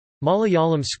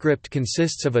 Malayalam script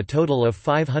consists of a total of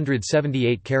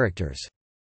 578 characters.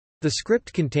 The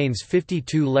script contains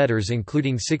 52 letters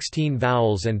including 16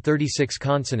 vowels and 36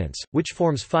 consonants, which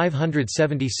forms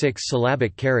 576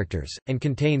 syllabic characters, and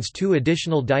contains two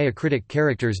additional diacritic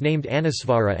characters named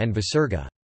Anusvara and Visarga.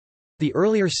 The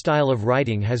earlier style of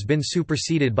writing has been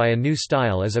superseded by a new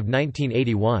style as of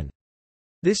 1981.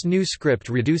 This new script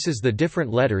reduces the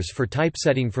different letters for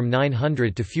typesetting from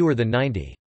 900 to fewer than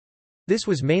 90. This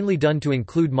was mainly done to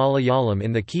include Malayalam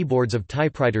in the keyboards of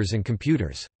typewriters and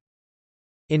computers.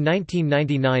 In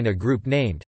 1999 a group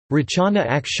named Rachana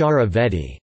Akshara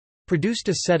Vedi produced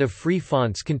a set of free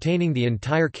fonts containing the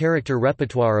entire character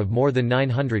repertoire of more than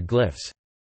 900 glyphs.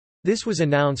 This was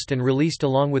announced and released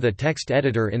along with a text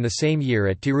editor in the same year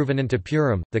at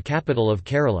Tiruvananthapuram, the capital of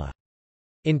Kerala.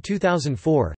 In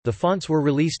 2004, the fonts were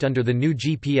released under the new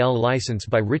GPL license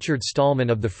by Richard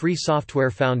Stallman of the Free Software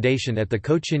Foundation at the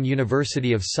Cochin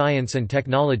University of Science and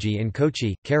Technology in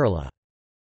Kochi, Kerala.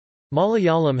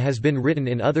 Malayalam has been written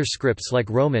in other scripts like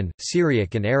Roman,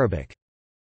 Syriac and Arabic.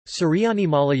 Suryani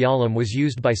Malayalam was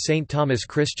used by St. Thomas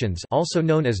Christians, also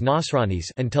known as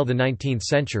Nasranis, until the 19th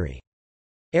century.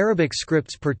 Arabic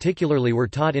scripts particularly were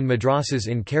taught in madrasas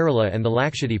in Kerala and the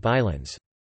Lakshadweep Islands.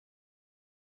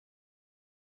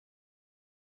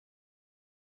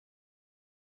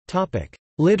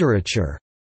 Literature.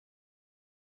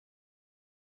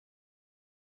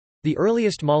 The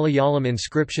earliest Malayalam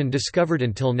inscription discovered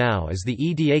until now is the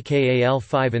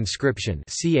Edakal inscription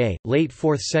ca. late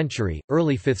 4th century,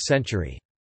 early 5th century.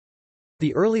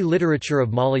 The early literature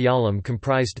of Malayalam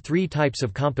comprised three types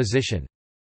of composition: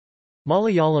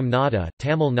 Malayalam Nada,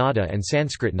 Tamil Nada and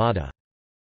Sanskrit Nada.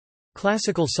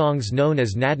 Classical songs known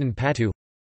as Nadan Patu,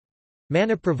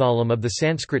 Manipravalam of the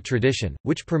Sanskrit tradition,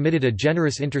 which permitted a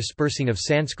generous interspersing of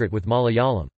Sanskrit with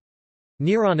Malayalam.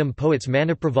 Niranam poets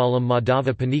Manipravalam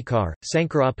Madhava Panikar,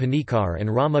 Sankara Panikar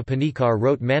and Rama Panikar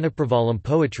wrote Manipravalam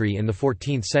poetry in the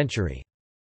 14th century.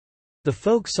 The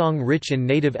folk song rich in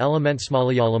native elements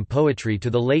Malayalam poetry to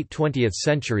the late 20th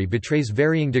century betrays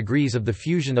varying degrees of the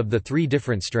fusion of the three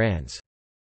different strands.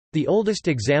 The oldest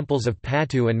examples of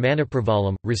Patu and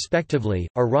Manipravalam, respectively,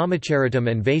 are Ramacharitam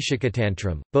and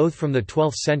Vaishakatantram, both from the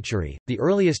 12th century. The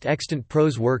earliest extant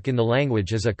prose work in the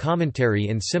language is a commentary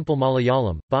in simple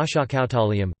Malayalam,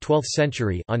 Bhashakautaliyam 12th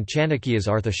century, on Chanakya's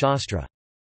Arthashastra.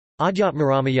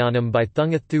 Adhyatmaramayanam by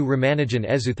Thungathu Ramanujan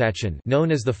Ezhuthachan,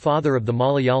 known as the father of the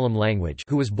Malayalam language,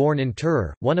 who was born in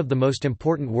Turur, one of the most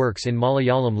important works in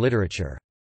Malayalam literature.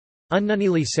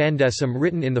 Unnunili Sandesam,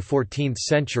 written in the 14th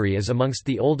century, is amongst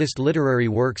the oldest literary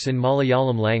works in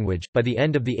Malayalam language. By the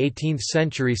end of the 18th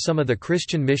century, some of the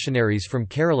Christian missionaries from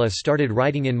Kerala started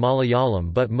writing in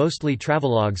Malayalam, but mostly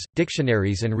travelogues,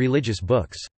 dictionaries, and religious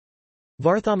books.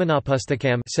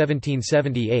 Varthamanapusthakam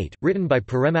 1778, written by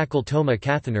Peremakal Toma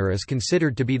Kathanar, is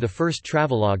considered to be the first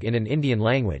travelogue in an Indian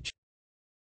language.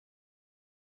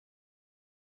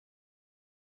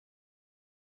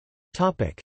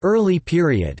 Early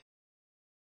period.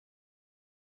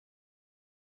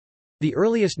 The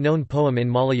earliest known poem in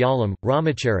Malayalam,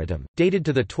 Ramacharitam, dated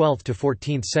to the 12th to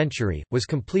 14th century, was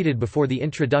completed before the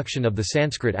introduction of the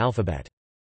Sanskrit alphabet.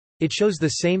 It shows the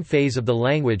same phase of the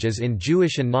language as in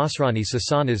Jewish and Nasrani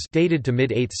Sasanas, dated to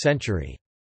mid-8th century.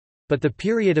 But the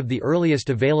period of the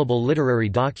earliest available literary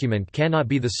document cannot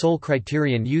be the sole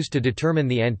criterion used to determine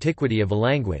the antiquity of a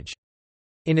language.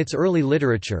 In its early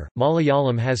literature,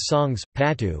 Malayalam has songs,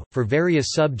 patu, for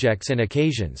various subjects and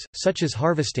occasions, such as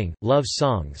harvesting, love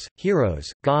songs, heroes,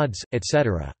 gods,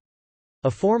 etc.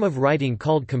 A form of writing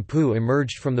called kampu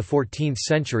emerged from the 14th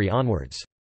century onwards.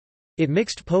 It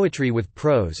mixed poetry with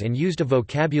prose and used a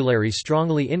vocabulary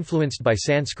strongly influenced by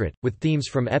Sanskrit, with themes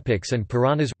from epics and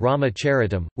Puranas. Rama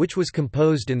Charitam, which was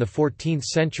composed in the 14th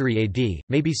century AD,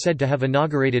 may be said to have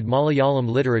inaugurated Malayalam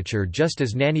literature just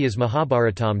as Naniya's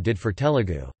Mahabharatam did for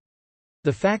Telugu.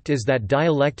 The fact is that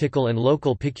dialectical and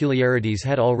local peculiarities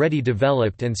had already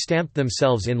developed and stamped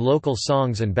themselves in local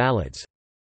songs and ballads.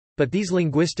 But these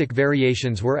linguistic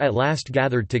variations were at last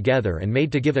gathered together and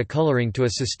made to give a coloring to a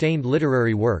sustained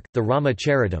literary work, the Rama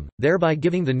Charitam, thereby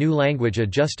giving the new language a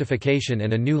justification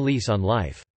and a new lease on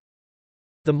life.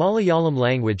 The Malayalam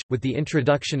language, with the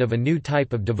introduction of a new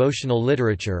type of devotional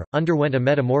literature, underwent a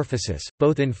metamorphosis,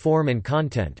 both in form and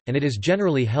content, and it is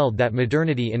generally held that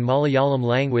modernity in Malayalam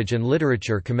language and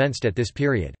literature commenced at this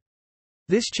period.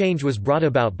 This change was brought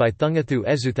about by Thungathu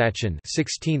Ezhuthachan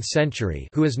 16th century,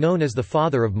 who is known as the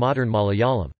father of modern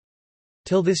Malayalam.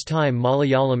 Till this time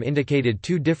Malayalam indicated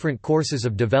two different courses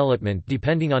of development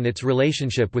depending on its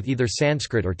relationship with either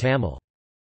Sanskrit or Tamil.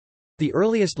 The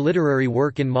earliest literary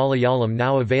work in Malayalam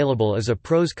now available is a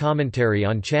prose commentary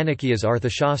on Chanakya's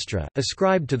Arthashastra,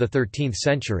 ascribed to the 13th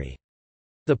century.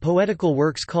 The poetical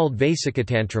works called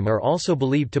Vaishakatantram are also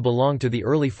believed to belong to the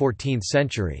early 14th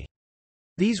century.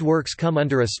 These works come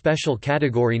under a special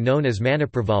category known as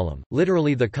Manipravalam,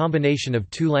 literally the combination of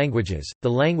two languages,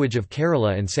 the language of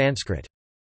Kerala and Sanskrit.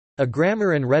 A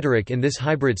grammar and rhetoric in this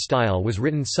hybrid style was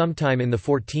written sometime in the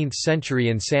 14th century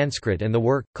in Sanskrit, and the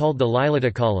work, called the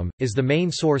Lilatikalam, is the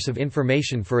main source of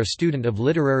information for a student of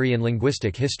literary and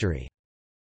linguistic history.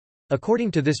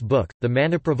 According to this book, the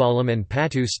Manipravalam and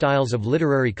Patu styles of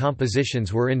literary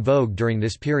compositions were in vogue during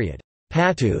this period.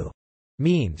 Patu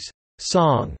means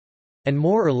song, and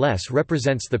more or less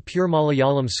represents the pure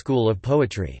Malayalam school of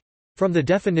poetry. From the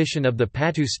definition of the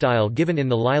Patu style given in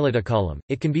the Lilatikalam,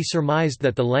 it can be surmised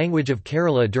that the language of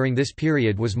Kerala during this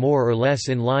period was more or less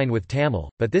in line with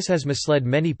Tamil, but this has misled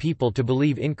many people to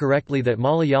believe incorrectly that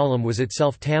Malayalam was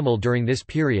itself Tamil during this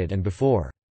period and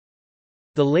before.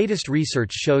 The latest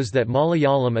research shows that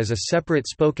Malayalam as a separate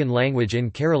spoken language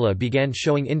in Kerala began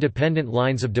showing independent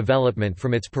lines of development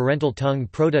from its parental tongue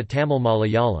Proto-Tamil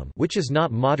Malayalam, which is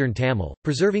not modern Tamil,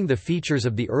 preserving the features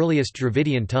of the earliest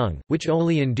Dravidian tongue, which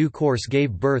only in due course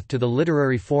gave birth to the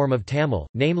literary form of Tamil,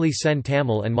 namely Sen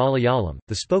Tamil and Malayalam,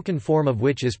 the spoken form of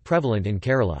which is prevalent in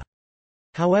Kerala.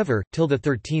 However, till the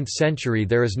 13th century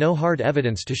there is no hard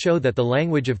evidence to show that the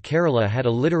language of Kerala had a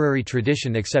literary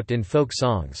tradition except in folk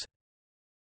songs.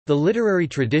 The literary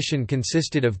tradition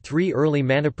consisted of 3 early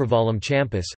Manipravalam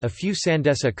champas, a few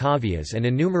Sandesa kavyas and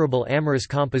innumerable amorous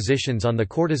compositions on the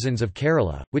courtesans of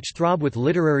Kerala, which throb with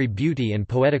literary beauty and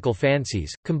poetical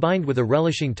fancies, combined with a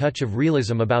relishing touch of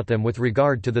realism about them with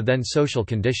regard to the then social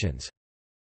conditions.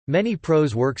 Many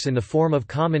prose works in the form of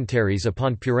commentaries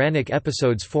upon Puranic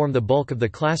episodes form the bulk of the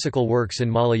classical works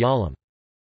in Malayalam.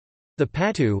 The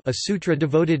Patu, a sutra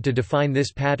devoted to define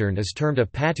this pattern, is termed a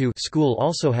Patu school.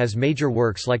 Also has major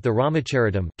works like the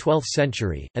Ramacharitam 12th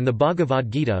century and the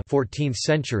Bhagavad Gita 14th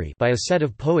century by a set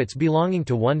of poets belonging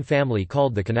to one family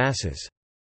called the Kanasas.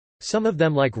 Some of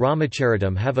them like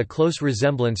Ramacharitam have a close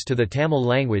resemblance to the Tamil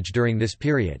language during this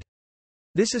period.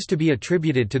 This is to be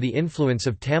attributed to the influence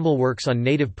of Tamil works on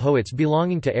native poets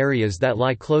belonging to areas that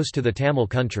lie close to the Tamil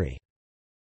country.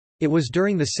 It was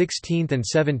during the 16th and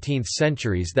 17th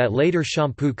centuries that later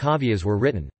Shampu Kavyas were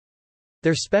written.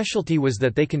 Their specialty was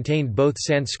that they contained both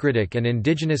Sanskritic and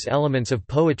indigenous elements of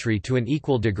poetry to an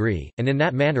equal degree, and in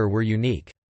that manner were unique.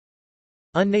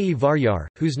 Unnayi Varyar,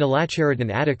 whose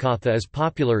Nilacharitan Adhikatha is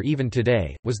popular even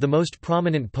today, was the most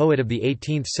prominent poet of the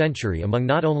 18th century among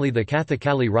not only the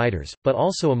Kathakali writers, but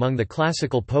also among the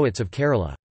classical poets of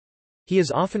Kerala. He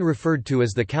is often referred to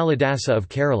as the Kalidasa of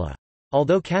Kerala.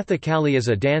 Although Kathakali is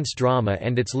a dance drama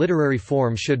and its literary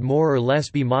form should more or less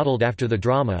be modelled after the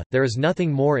drama, there is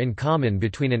nothing more in common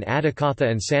between an Adhikatha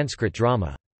and Sanskrit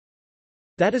drama.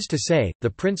 That is to say, the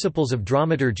principles of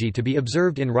dramaturgy to be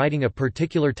observed in writing a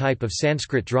particular type of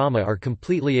Sanskrit drama are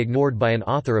completely ignored by an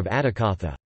author of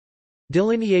Adhikatha.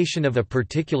 Delineation of a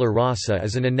particular rasa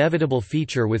is an inevitable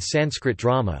feature with Sanskrit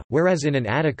drama, whereas in an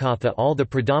Adhikatha all the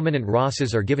predominant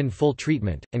rasas are given full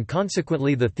treatment, and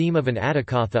consequently the theme of an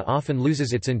Adhikatha often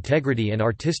loses its integrity and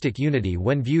artistic unity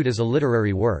when viewed as a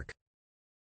literary work.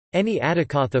 Any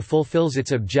Adhikatha fulfills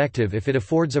its objective if it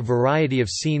affords a variety of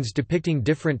scenes depicting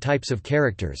different types of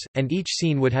characters, and each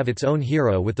scene would have its own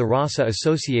hero with the rasa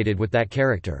associated with that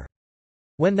character.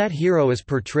 When that hero is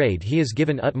portrayed he is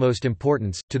given utmost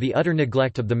importance, to the utter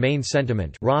neglect of the main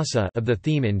sentiment rasa of the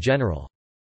theme in general.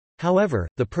 However,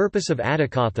 the purpose of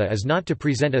Adhikatha is not to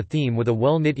present a theme with a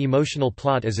well-knit emotional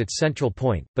plot as its central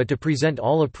point, but to present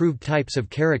all approved types of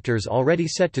characters already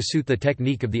set to suit the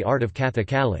technique of the art of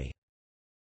Kathakali.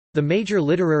 The major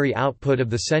literary output of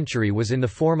the century was in the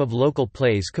form of local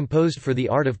plays composed for the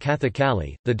art of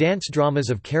Kathakali, the dance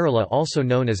dramas of Kerala also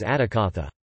known as Adhikatha.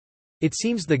 It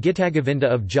seems the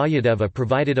Gitagovinda of Jayadeva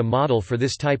provided a model for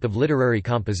this type of literary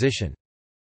composition.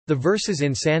 The verses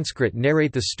in Sanskrit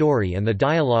narrate the story and the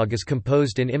dialogue is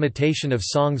composed in imitation of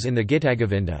songs in the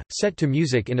Gitagovinda, set to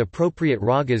music in appropriate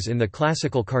ragas in the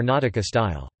classical Karnataka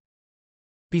style.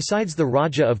 Besides the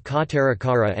Raja of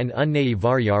Kottarakara and Unnayi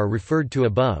Varyar referred to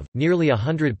above, nearly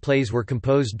 100 plays were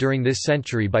composed during this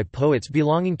century by poets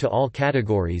belonging to all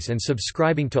categories and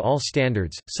subscribing to all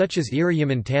standards, such as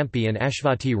Iriyaman Tampi and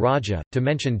Ashvati Raja, to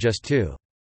mention just 2.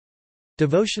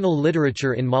 Devotional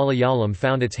literature in Malayalam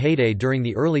found its heyday during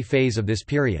the early phase of this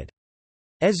period.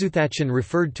 Ezuthachan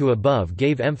referred to above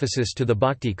gave emphasis to the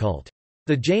bhakti cult.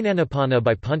 The Jainanapana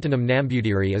by Puntanam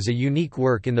Nambudiri is a unique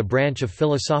work in the branch of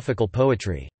philosophical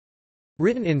poetry.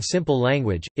 Written in simple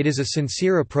language, it is a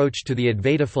sincere approach to the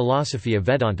Advaita philosophy of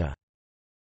Vedanta.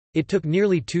 It took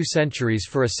nearly 2 centuries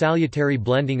for a salutary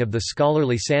blending of the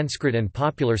scholarly Sanskrit and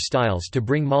popular styles to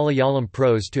bring Malayalam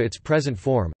prose to its present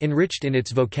form, enriched in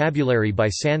its vocabulary by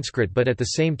Sanskrit but at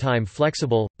the same time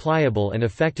flexible, pliable and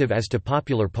effective as to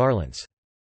popular parlance.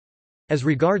 As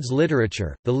regards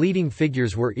literature, the leading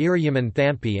figures were Iriyaman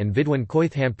Thampi and Vidwan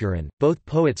Koithampuran, both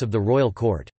poets of the royal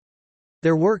court.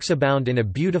 Their works abound in a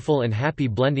beautiful and happy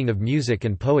blending of music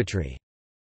and poetry.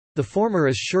 The former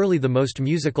is surely the most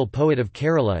musical poet of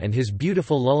Kerala, and his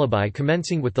beautiful lullaby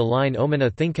commencing with the line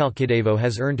Omana Thinkalkidevo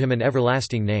has earned him an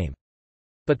everlasting name.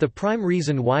 But the prime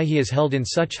reason why he is held in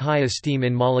such high esteem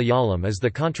in Malayalam is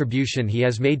the contribution he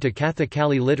has made to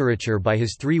Kathakali literature by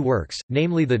his three works,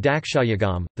 namely the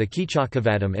Dakshayagam, the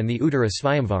Kichakavadam and the Uttara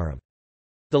Svayamvaram.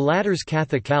 The latter's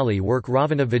Kathakali work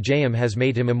Ravana Vijayam has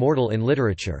made him immortal in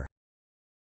literature.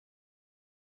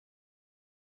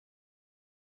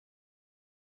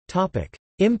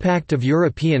 Impact of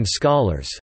European scholars.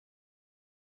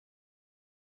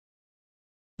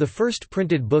 The first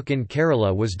printed book in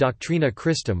Kerala was Doctrina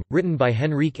Christum, written by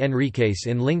Henrique Enriquez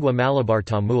in Lingua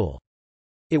Malabar-Tamil.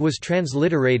 It was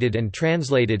transliterated and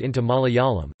translated into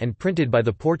Malayalam, and printed by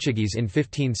the Portuguese in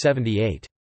 1578.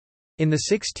 In the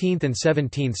 16th and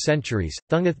 17th centuries,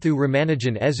 Thungathu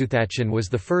Ramanujan Ezhuthachan was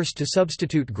the first to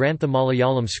substitute Grantha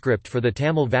Malayalam script for the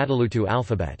Tamil Vatteluttu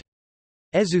alphabet.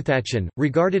 Ezhuthachan,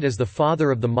 regarded as the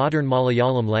father of the modern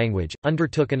Malayalam language,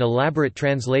 undertook an elaborate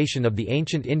translation of the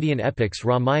ancient Indian epics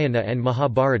Ramayana and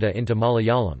Mahabharata into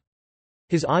Malayalam.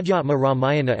 His Adhyatma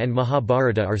Ramayana and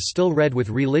Mahabharata are still read with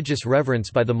religious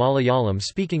reverence by the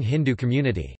Malayalam-speaking Hindu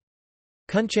community.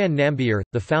 Kunchan Nambiar,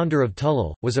 the founder of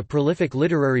Tullal, was a prolific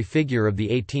literary figure of the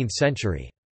 18th century.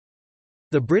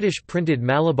 The British printed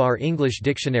Malabar English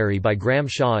Dictionary by Graham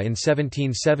Shaw in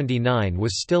 1779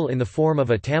 was still in the form of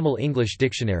a Tamil English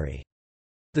dictionary.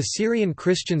 The Syrian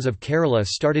Christians of Kerala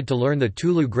started to learn the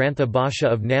Tulu Grantha Bhasha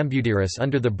of Nambudiris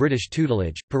under the British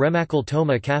tutelage. Perumakal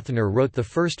Thoma Kathanar wrote the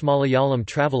first Malayalam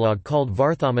travelogue called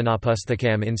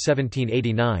Varthamanapusthakam in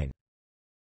 1789.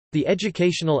 The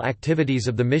educational activities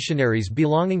of the missionaries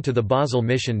belonging to the Basel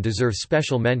mission deserve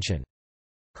special mention.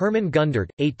 Hermann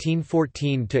Gundert,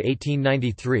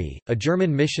 1814–1893, a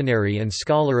German missionary and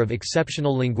scholar of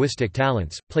exceptional linguistic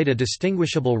talents, played a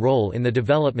distinguishable role in the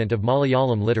development of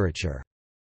Malayalam literature.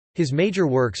 His major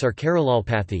works are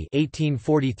Keralalpathi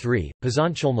 (1843),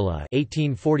 Pazancholmala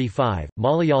 (1845),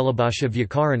 Malayalabhasha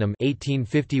Vyakaranam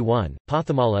 (1851),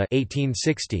 Pathamala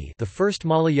 (1860), the first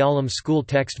Malayalam school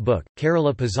textbook,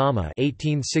 Kerala Pazama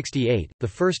 (1868), the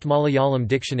first Malayalam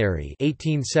dictionary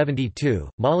 (1872),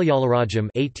 Malayalarajam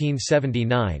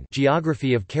 (1879),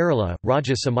 Geography of Kerala,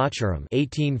 Raja Samacharam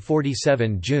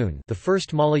 (1847 June), the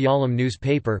first Malayalam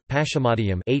newspaper,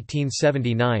 Pashamadiyam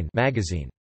 (1879) magazine.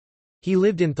 He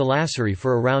lived in Thalassery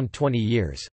for around 20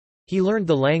 years. He learned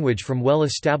the language from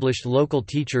well-established local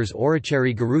teachers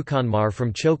Orachari Gurukanmar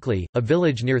from Chokli, a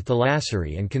village near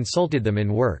Thalassery, and consulted them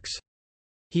in works.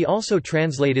 He also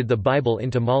translated the Bible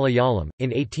into Malayalam. In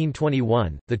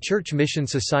 1821, the Church Mission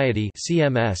Society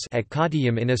 (CMS) at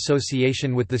Kottayam, in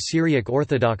association with the Syriac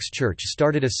Orthodox Church,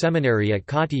 started a seminary at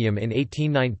Kottayam in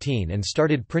 1819 and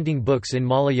started printing books in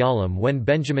Malayalam when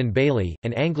Benjamin Bailey,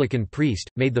 an Anglican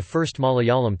priest, made the first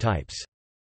Malayalam types.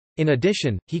 In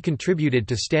addition, he contributed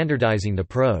to standardizing the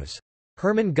prose.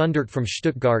 Hermann Gundert from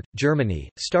Stuttgart, Germany,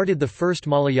 started the first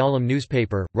Malayalam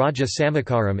newspaper, Raja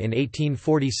Samakaram, in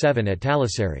 1847 at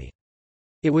Thalassery.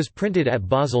 It was printed at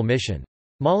Basel Mission.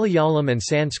 Malayalam and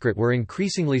Sanskrit were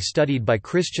increasingly studied by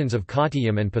Christians of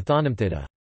Kottayam and Pathanamthitta.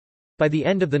 By the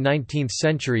end of the 19th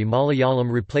century,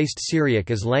 Malayalam replaced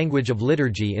Syriac as language of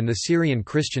liturgy in the Syrian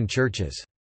Christian churches.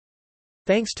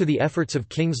 Thanks to the efforts of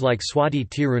kings like Swati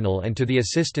Tirunal and to the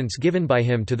assistance given by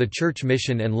him to the Church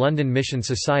Mission and London Mission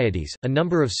Societies, a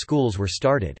number of schools were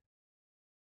started.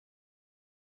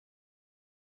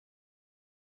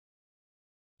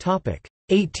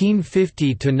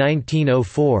 1850 to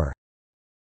 1904.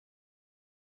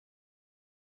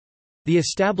 The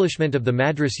establishment of the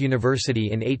Madras University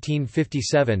in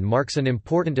 1857 marks an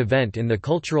important event in the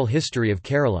cultural history of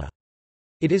Kerala.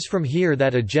 It is from here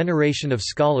that a generation of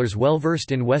scholars well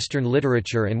versed in Western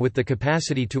literature and with the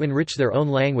capacity to enrich their own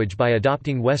language by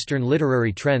adopting Western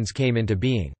literary trends came into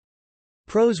being.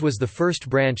 Prose was the first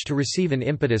branch to receive an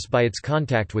impetus by its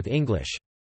contact with English.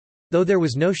 Though there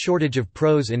was no shortage of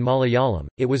prose in Malayalam,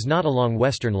 it was not along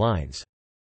Western lines.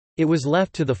 It was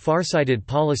left to the far-sighted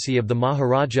policy of the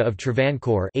Maharaja of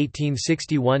Travancore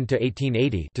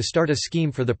 (1861–1880) to start a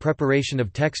scheme for the preparation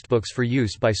of textbooks for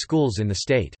use by schools in the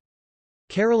state.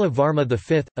 Kerala Varma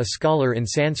V, a scholar in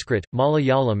Sanskrit,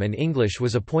 Malayalam and English,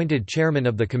 was appointed chairman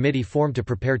of the committee formed to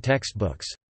prepare textbooks.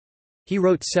 He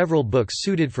wrote several books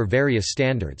suited for various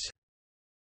standards.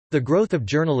 The growth of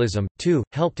journalism, too,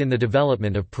 helped in the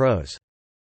development of prose.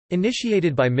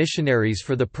 Initiated by missionaries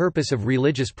for the purpose of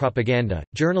religious propaganda,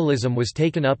 journalism was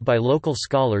taken up by local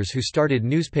scholars who started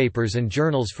newspapers and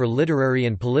journals for literary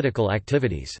and political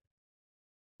activities.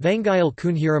 Vangayal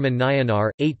Kunhiraman Nayanar,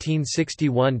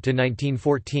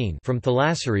 1861–1914 from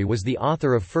Thalassery was the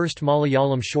author of first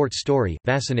Malayalam short story,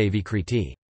 Vasanavi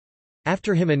Kriti.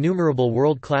 After him innumerable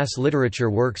world-class literature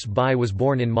works by was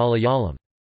born in Malayalam.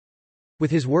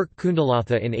 With his work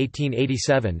Kundalatha in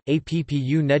 1887,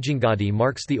 Appu Nejangadi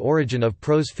marks the origin of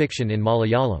prose fiction in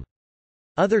Malayalam.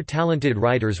 Other talented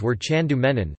writers were Chandu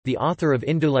Menon, the author of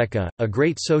Indulekha, a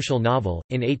great social novel,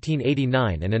 in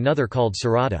 1889 and another called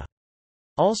Sarada.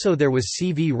 Also there was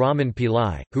C. V. Raman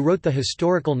Pillai, who wrote the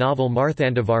historical novel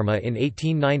Marthandavarma in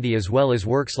 1890 as well as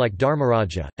works like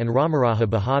Dharmaraja, and Ramaraja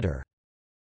Bahadur.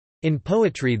 In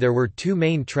poetry there were two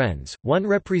main trends, one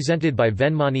represented by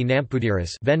Venmani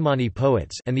Nampudiris Venmani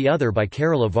poets and the other by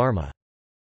Kerala Varma.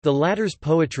 The latter's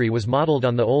poetry was modelled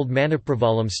on the old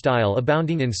Manipravalam style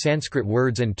abounding in Sanskrit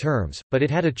words and terms, but it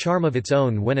had a charm of its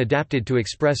own when adapted to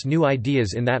express new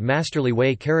ideas in that masterly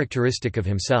way characteristic of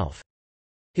himself.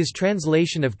 His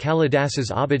translation of Kalidasa's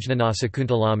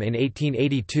Abhijnanasakuntalam in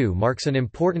 1882 marks an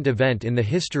important event in the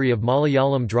history of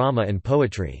Malayalam drama and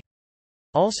poetry.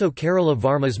 Also Kerala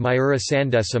Varma's Mayura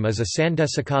Sandesam is a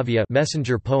Sandesakavya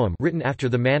messenger poem written after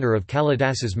the manner of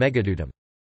Kalidasa's Meghadutam.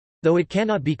 Though it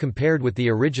cannot be compared with the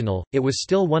original, it was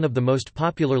still one of the most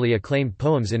popularly acclaimed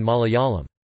poems in Malayalam.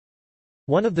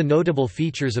 One of the notable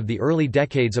features of the early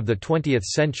decades of the 20th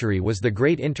century was the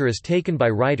great interest taken by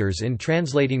writers in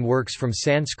translating works from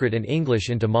Sanskrit and English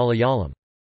into Malayalam.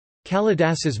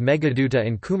 Kalidasa's Meghaduta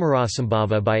and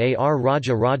Kumarasambhava by A. R.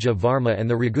 Raja Raja Varma and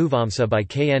the Raghuvamsa by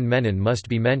K. N. Menon must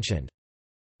be mentioned.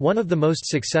 One of the most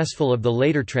successful of the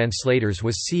later translators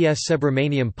was C. S.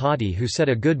 Subramaniam Patti, who set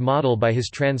a good model by his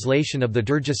translation of the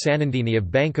Durga Sanandini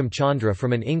of Bankim Chandra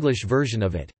from an English version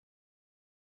of it.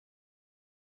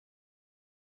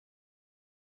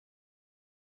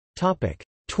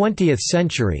 20th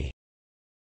century.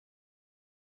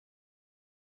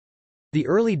 The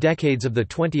early decades of the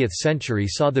 20th century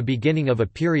saw the beginning of a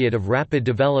period of rapid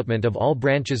development of all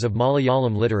branches of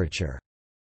Malayalam literature.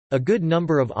 A good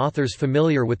number of authors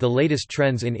familiar with the latest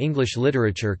trends in English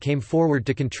literature came forward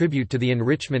to contribute to the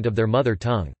enrichment of their mother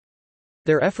tongue.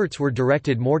 Their efforts were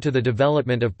directed more to the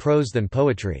development of prose than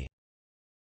poetry.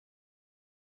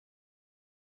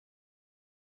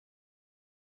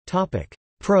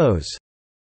 Prose.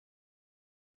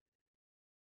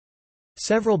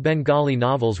 Several Bengali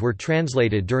novels were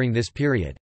translated during this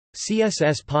period. C. S.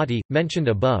 S. Patti, mentioned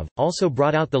above, also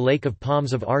brought out The Lake of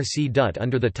Palms of R. C. Dutt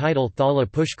under the title Thala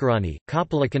Pushkarani.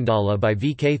 Kapalakandala by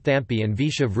V. K. Thampi and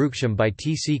Visha Vruksham by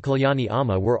T. C. Kalyani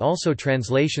Amma were also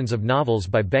translations of novels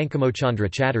by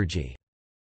Bankimochandra Chatterjee.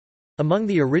 Among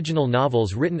the original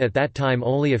novels written at that time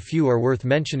only a few are worth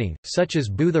mentioning, such as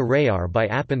Bhutha Rayar by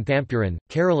Appan Thampuran,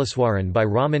 Keralaswaran by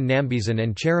Raman Nambizan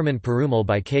and Cheraman Perumal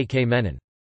by K. K. Menon.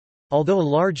 Although a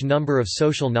large number of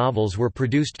social novels were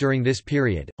produced during this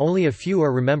period, only a few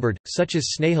are remembered, such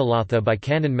as Snehalatha by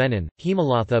Kannan Menon,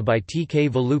 Hemalatha by T. K.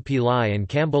 Valu Pillai and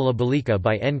Kambola Balika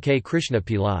by N. K. Krishna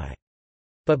Pillai.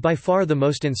 But by far the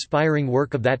most inspiring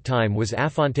work of that time was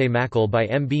Afante Makal by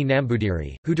M. B.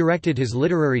 Nambudiri, who directed his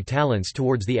literary talents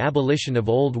towards the abolition of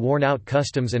old worn-out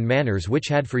customs and manners which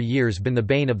had for years been the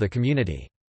bane of the community.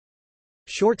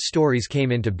 Short stories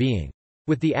came into being.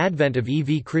 With the advent of E.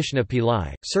 V. Krishna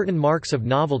Pillai, certain marks of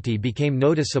novelty became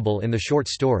noticeable in the short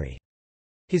story.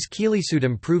 His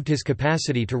Kilisudam proved his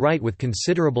capacity to write with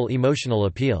considerable emotional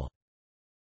appeal.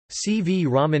 C. V.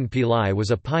 Raman Pillai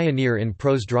was a pioneer in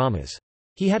prose dramas.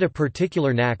 He had a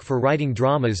particular knack for writing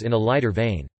dramas in a lighter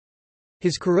vein.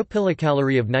 His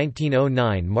Kuruppilakalari of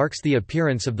 1909 marks the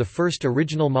appearance of the first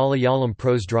original Malayalam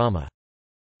prose drama.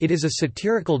 It is a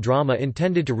satirical drama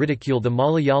intended to ridicule the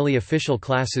Malayali official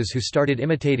classes who started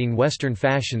imitating Western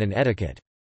fashion and etiquette.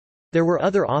 There were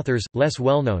other authors, less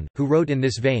well-known, who wrote in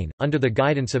this vein. Under the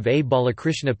guidance of A.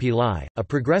 Balakrishna Pillai, a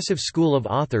progressive school of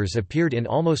authors appeared in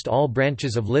almost all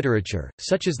branches of literature,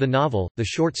 such as the novel, the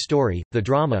short story, the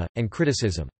drama, and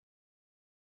criticism.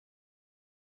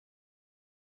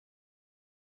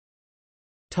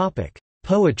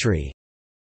 Poetry.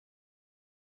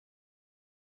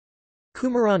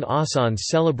 Kumaran Asan's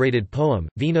celebrated poem,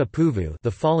 Veena Puvu,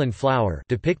 The Fallen Flower,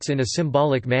 depicts in a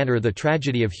symbolic manner the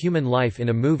tragedy of human life in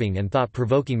a moving and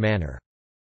thought-provoking manner.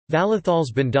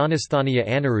 Valathal's Bandanasthaniya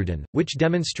Anirudan, which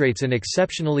demonstrates an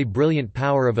exceptionally brilliant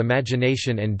power of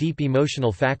imagination and deep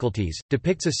emotional faculties,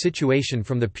 depicts a situation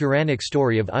from the Puranic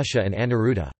story of Usha and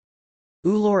Aniruddha.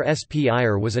 Ulloor S.P.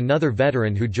 Iyer was another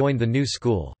veteran who joined the new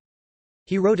school.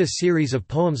 He wrote a series of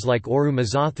poems like Oru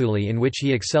Mazathuli in which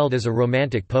he excelled as a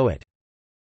romantic poet.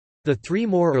 The three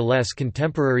more or less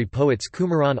contemporary poets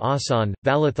Kumaran Asan,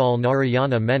 Valathal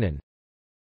Narayana Menon,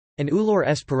 and Ulloor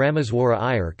S. Parameswara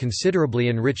Iyer considerably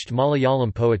enriched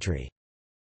Malayalam poetry.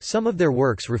 Some of their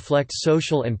works reflect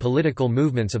social and political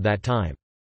movements of that time.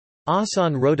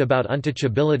 Asan wrote about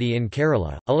untouchability in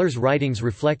Kerala. Ulloor's writings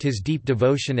reflect his deep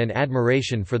devotion and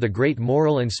admiration for the great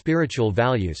moral and spiritual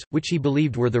values, which he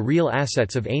believed were the real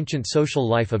assets of ancient social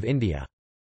life of India.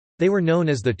 They were known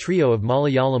as the trio of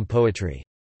Malayalam poetry.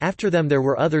 After them there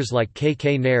were others like K.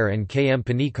 K. Nair and K. M.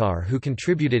 Panikar who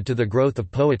contributed to the growth of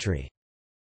poetry.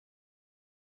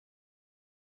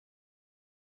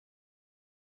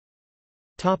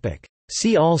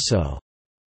 See also: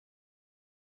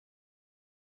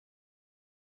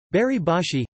 Bari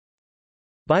Bhashi,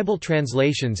 Bible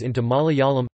translations into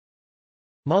Malayalam,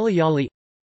 Malayali,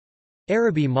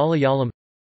 Arabi Malayalam,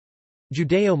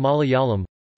 Judeo-Malayalam,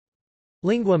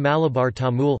 Lingua Malabar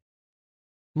Tamil,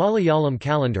 Malayalam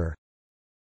calendar,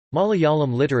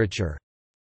 Malayalam literature,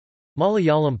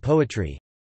 Malayalam poetry,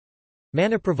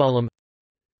 Manipravalam,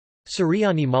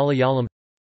 Suryani Malayalam,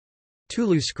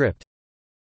 Tulu script,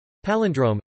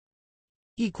 Palindrome.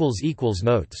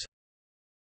 Notes